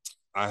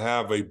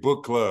have a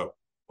book club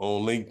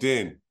on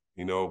LinkedIn,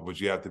 you know, but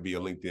you have to be a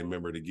LinkedIn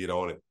member to get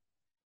on it.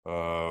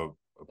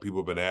 People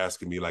have been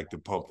asking me like to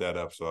pump that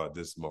up, so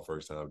this is my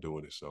first time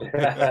doing it. So,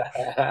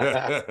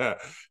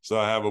 so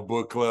I have a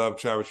book club,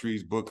 Travis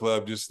Reed's book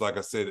club. Just like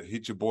I said,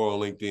 hit your boy on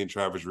LinkedIn,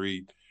 Travis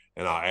Reed,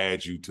 and I'll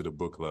add you to the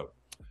book club.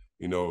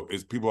 You know,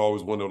 it's people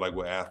always wonder like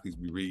what athletes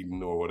be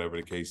reading or whatever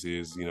the case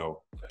is. You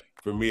know,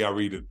 for me, I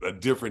read a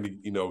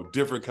different, you know,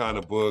 different kind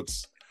of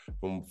books,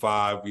 from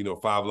 5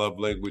 love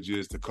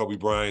languages to Kobe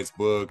Bryant's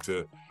book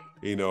to,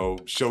 you know,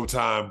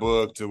 Showtime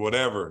book to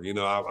whatever. You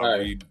know,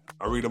 I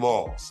read them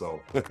all. So,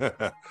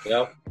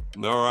 yep.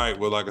 All right.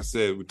 Well, like I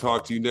said, we'll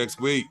talk to you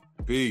next week.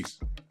 Peace.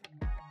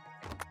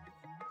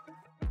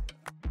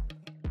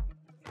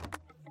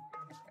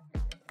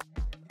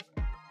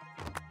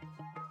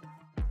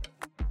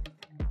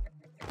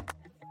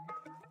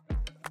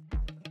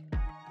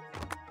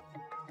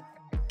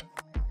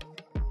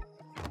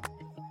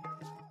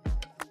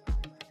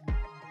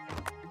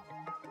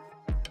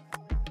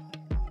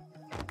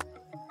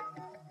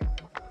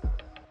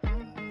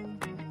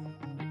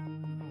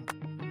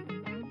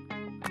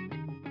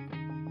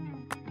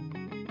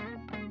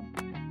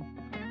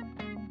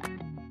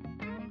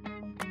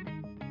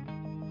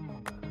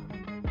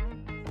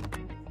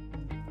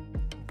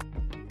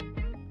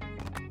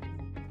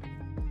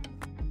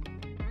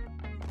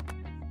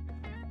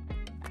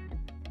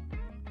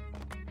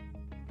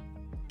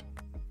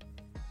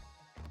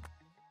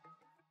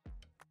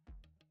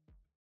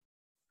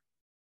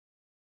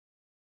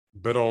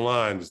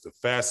 BetOnline is the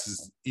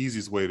fastest,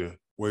 easiest way to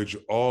wager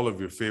all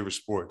of your favorite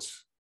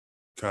sports,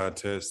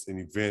 contests, and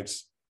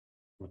events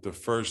with the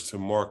first to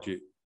market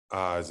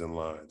odds and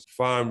lines.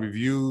 Find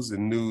reviews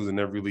and news in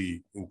every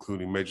league,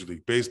 including Major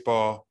League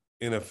Baseball,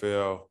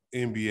 NFL,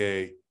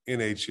 NBA,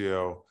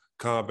 NHL,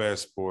 combat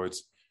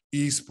sports,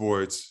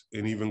 esports,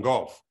 and even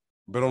golf.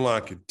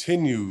 BetOnline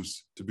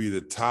continues to be the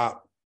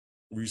top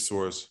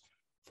resource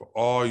for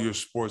all your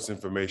sports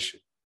information.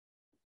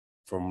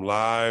 From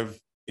live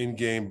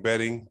in-game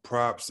betting,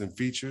 props, and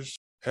features,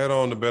 head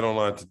on to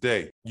BetOnline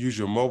today. Use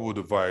your mobile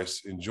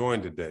device and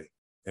join today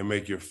and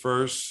make your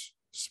first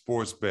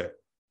sports bet.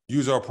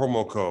 Use our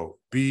promo code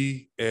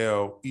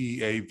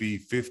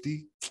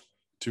BLEAV50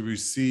 to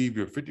receive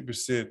your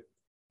 50%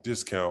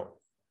 discount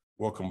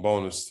welcome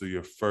bonus to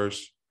your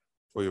first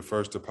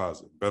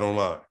deposit.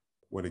 BetOnline,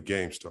 where the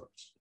game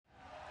starts.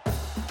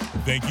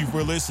 Thank you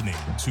for listening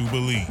to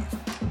BLEAV.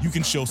 You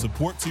can show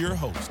support to your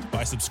host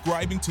by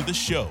subscribing to the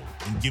show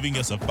and giving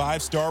us a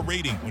 5-star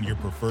rating on your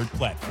preferred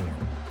platform.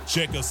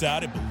 Check us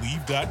out at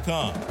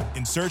BLEAV.com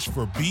and search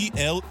for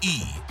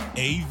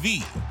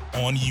BLEAV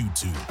on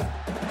YouTube.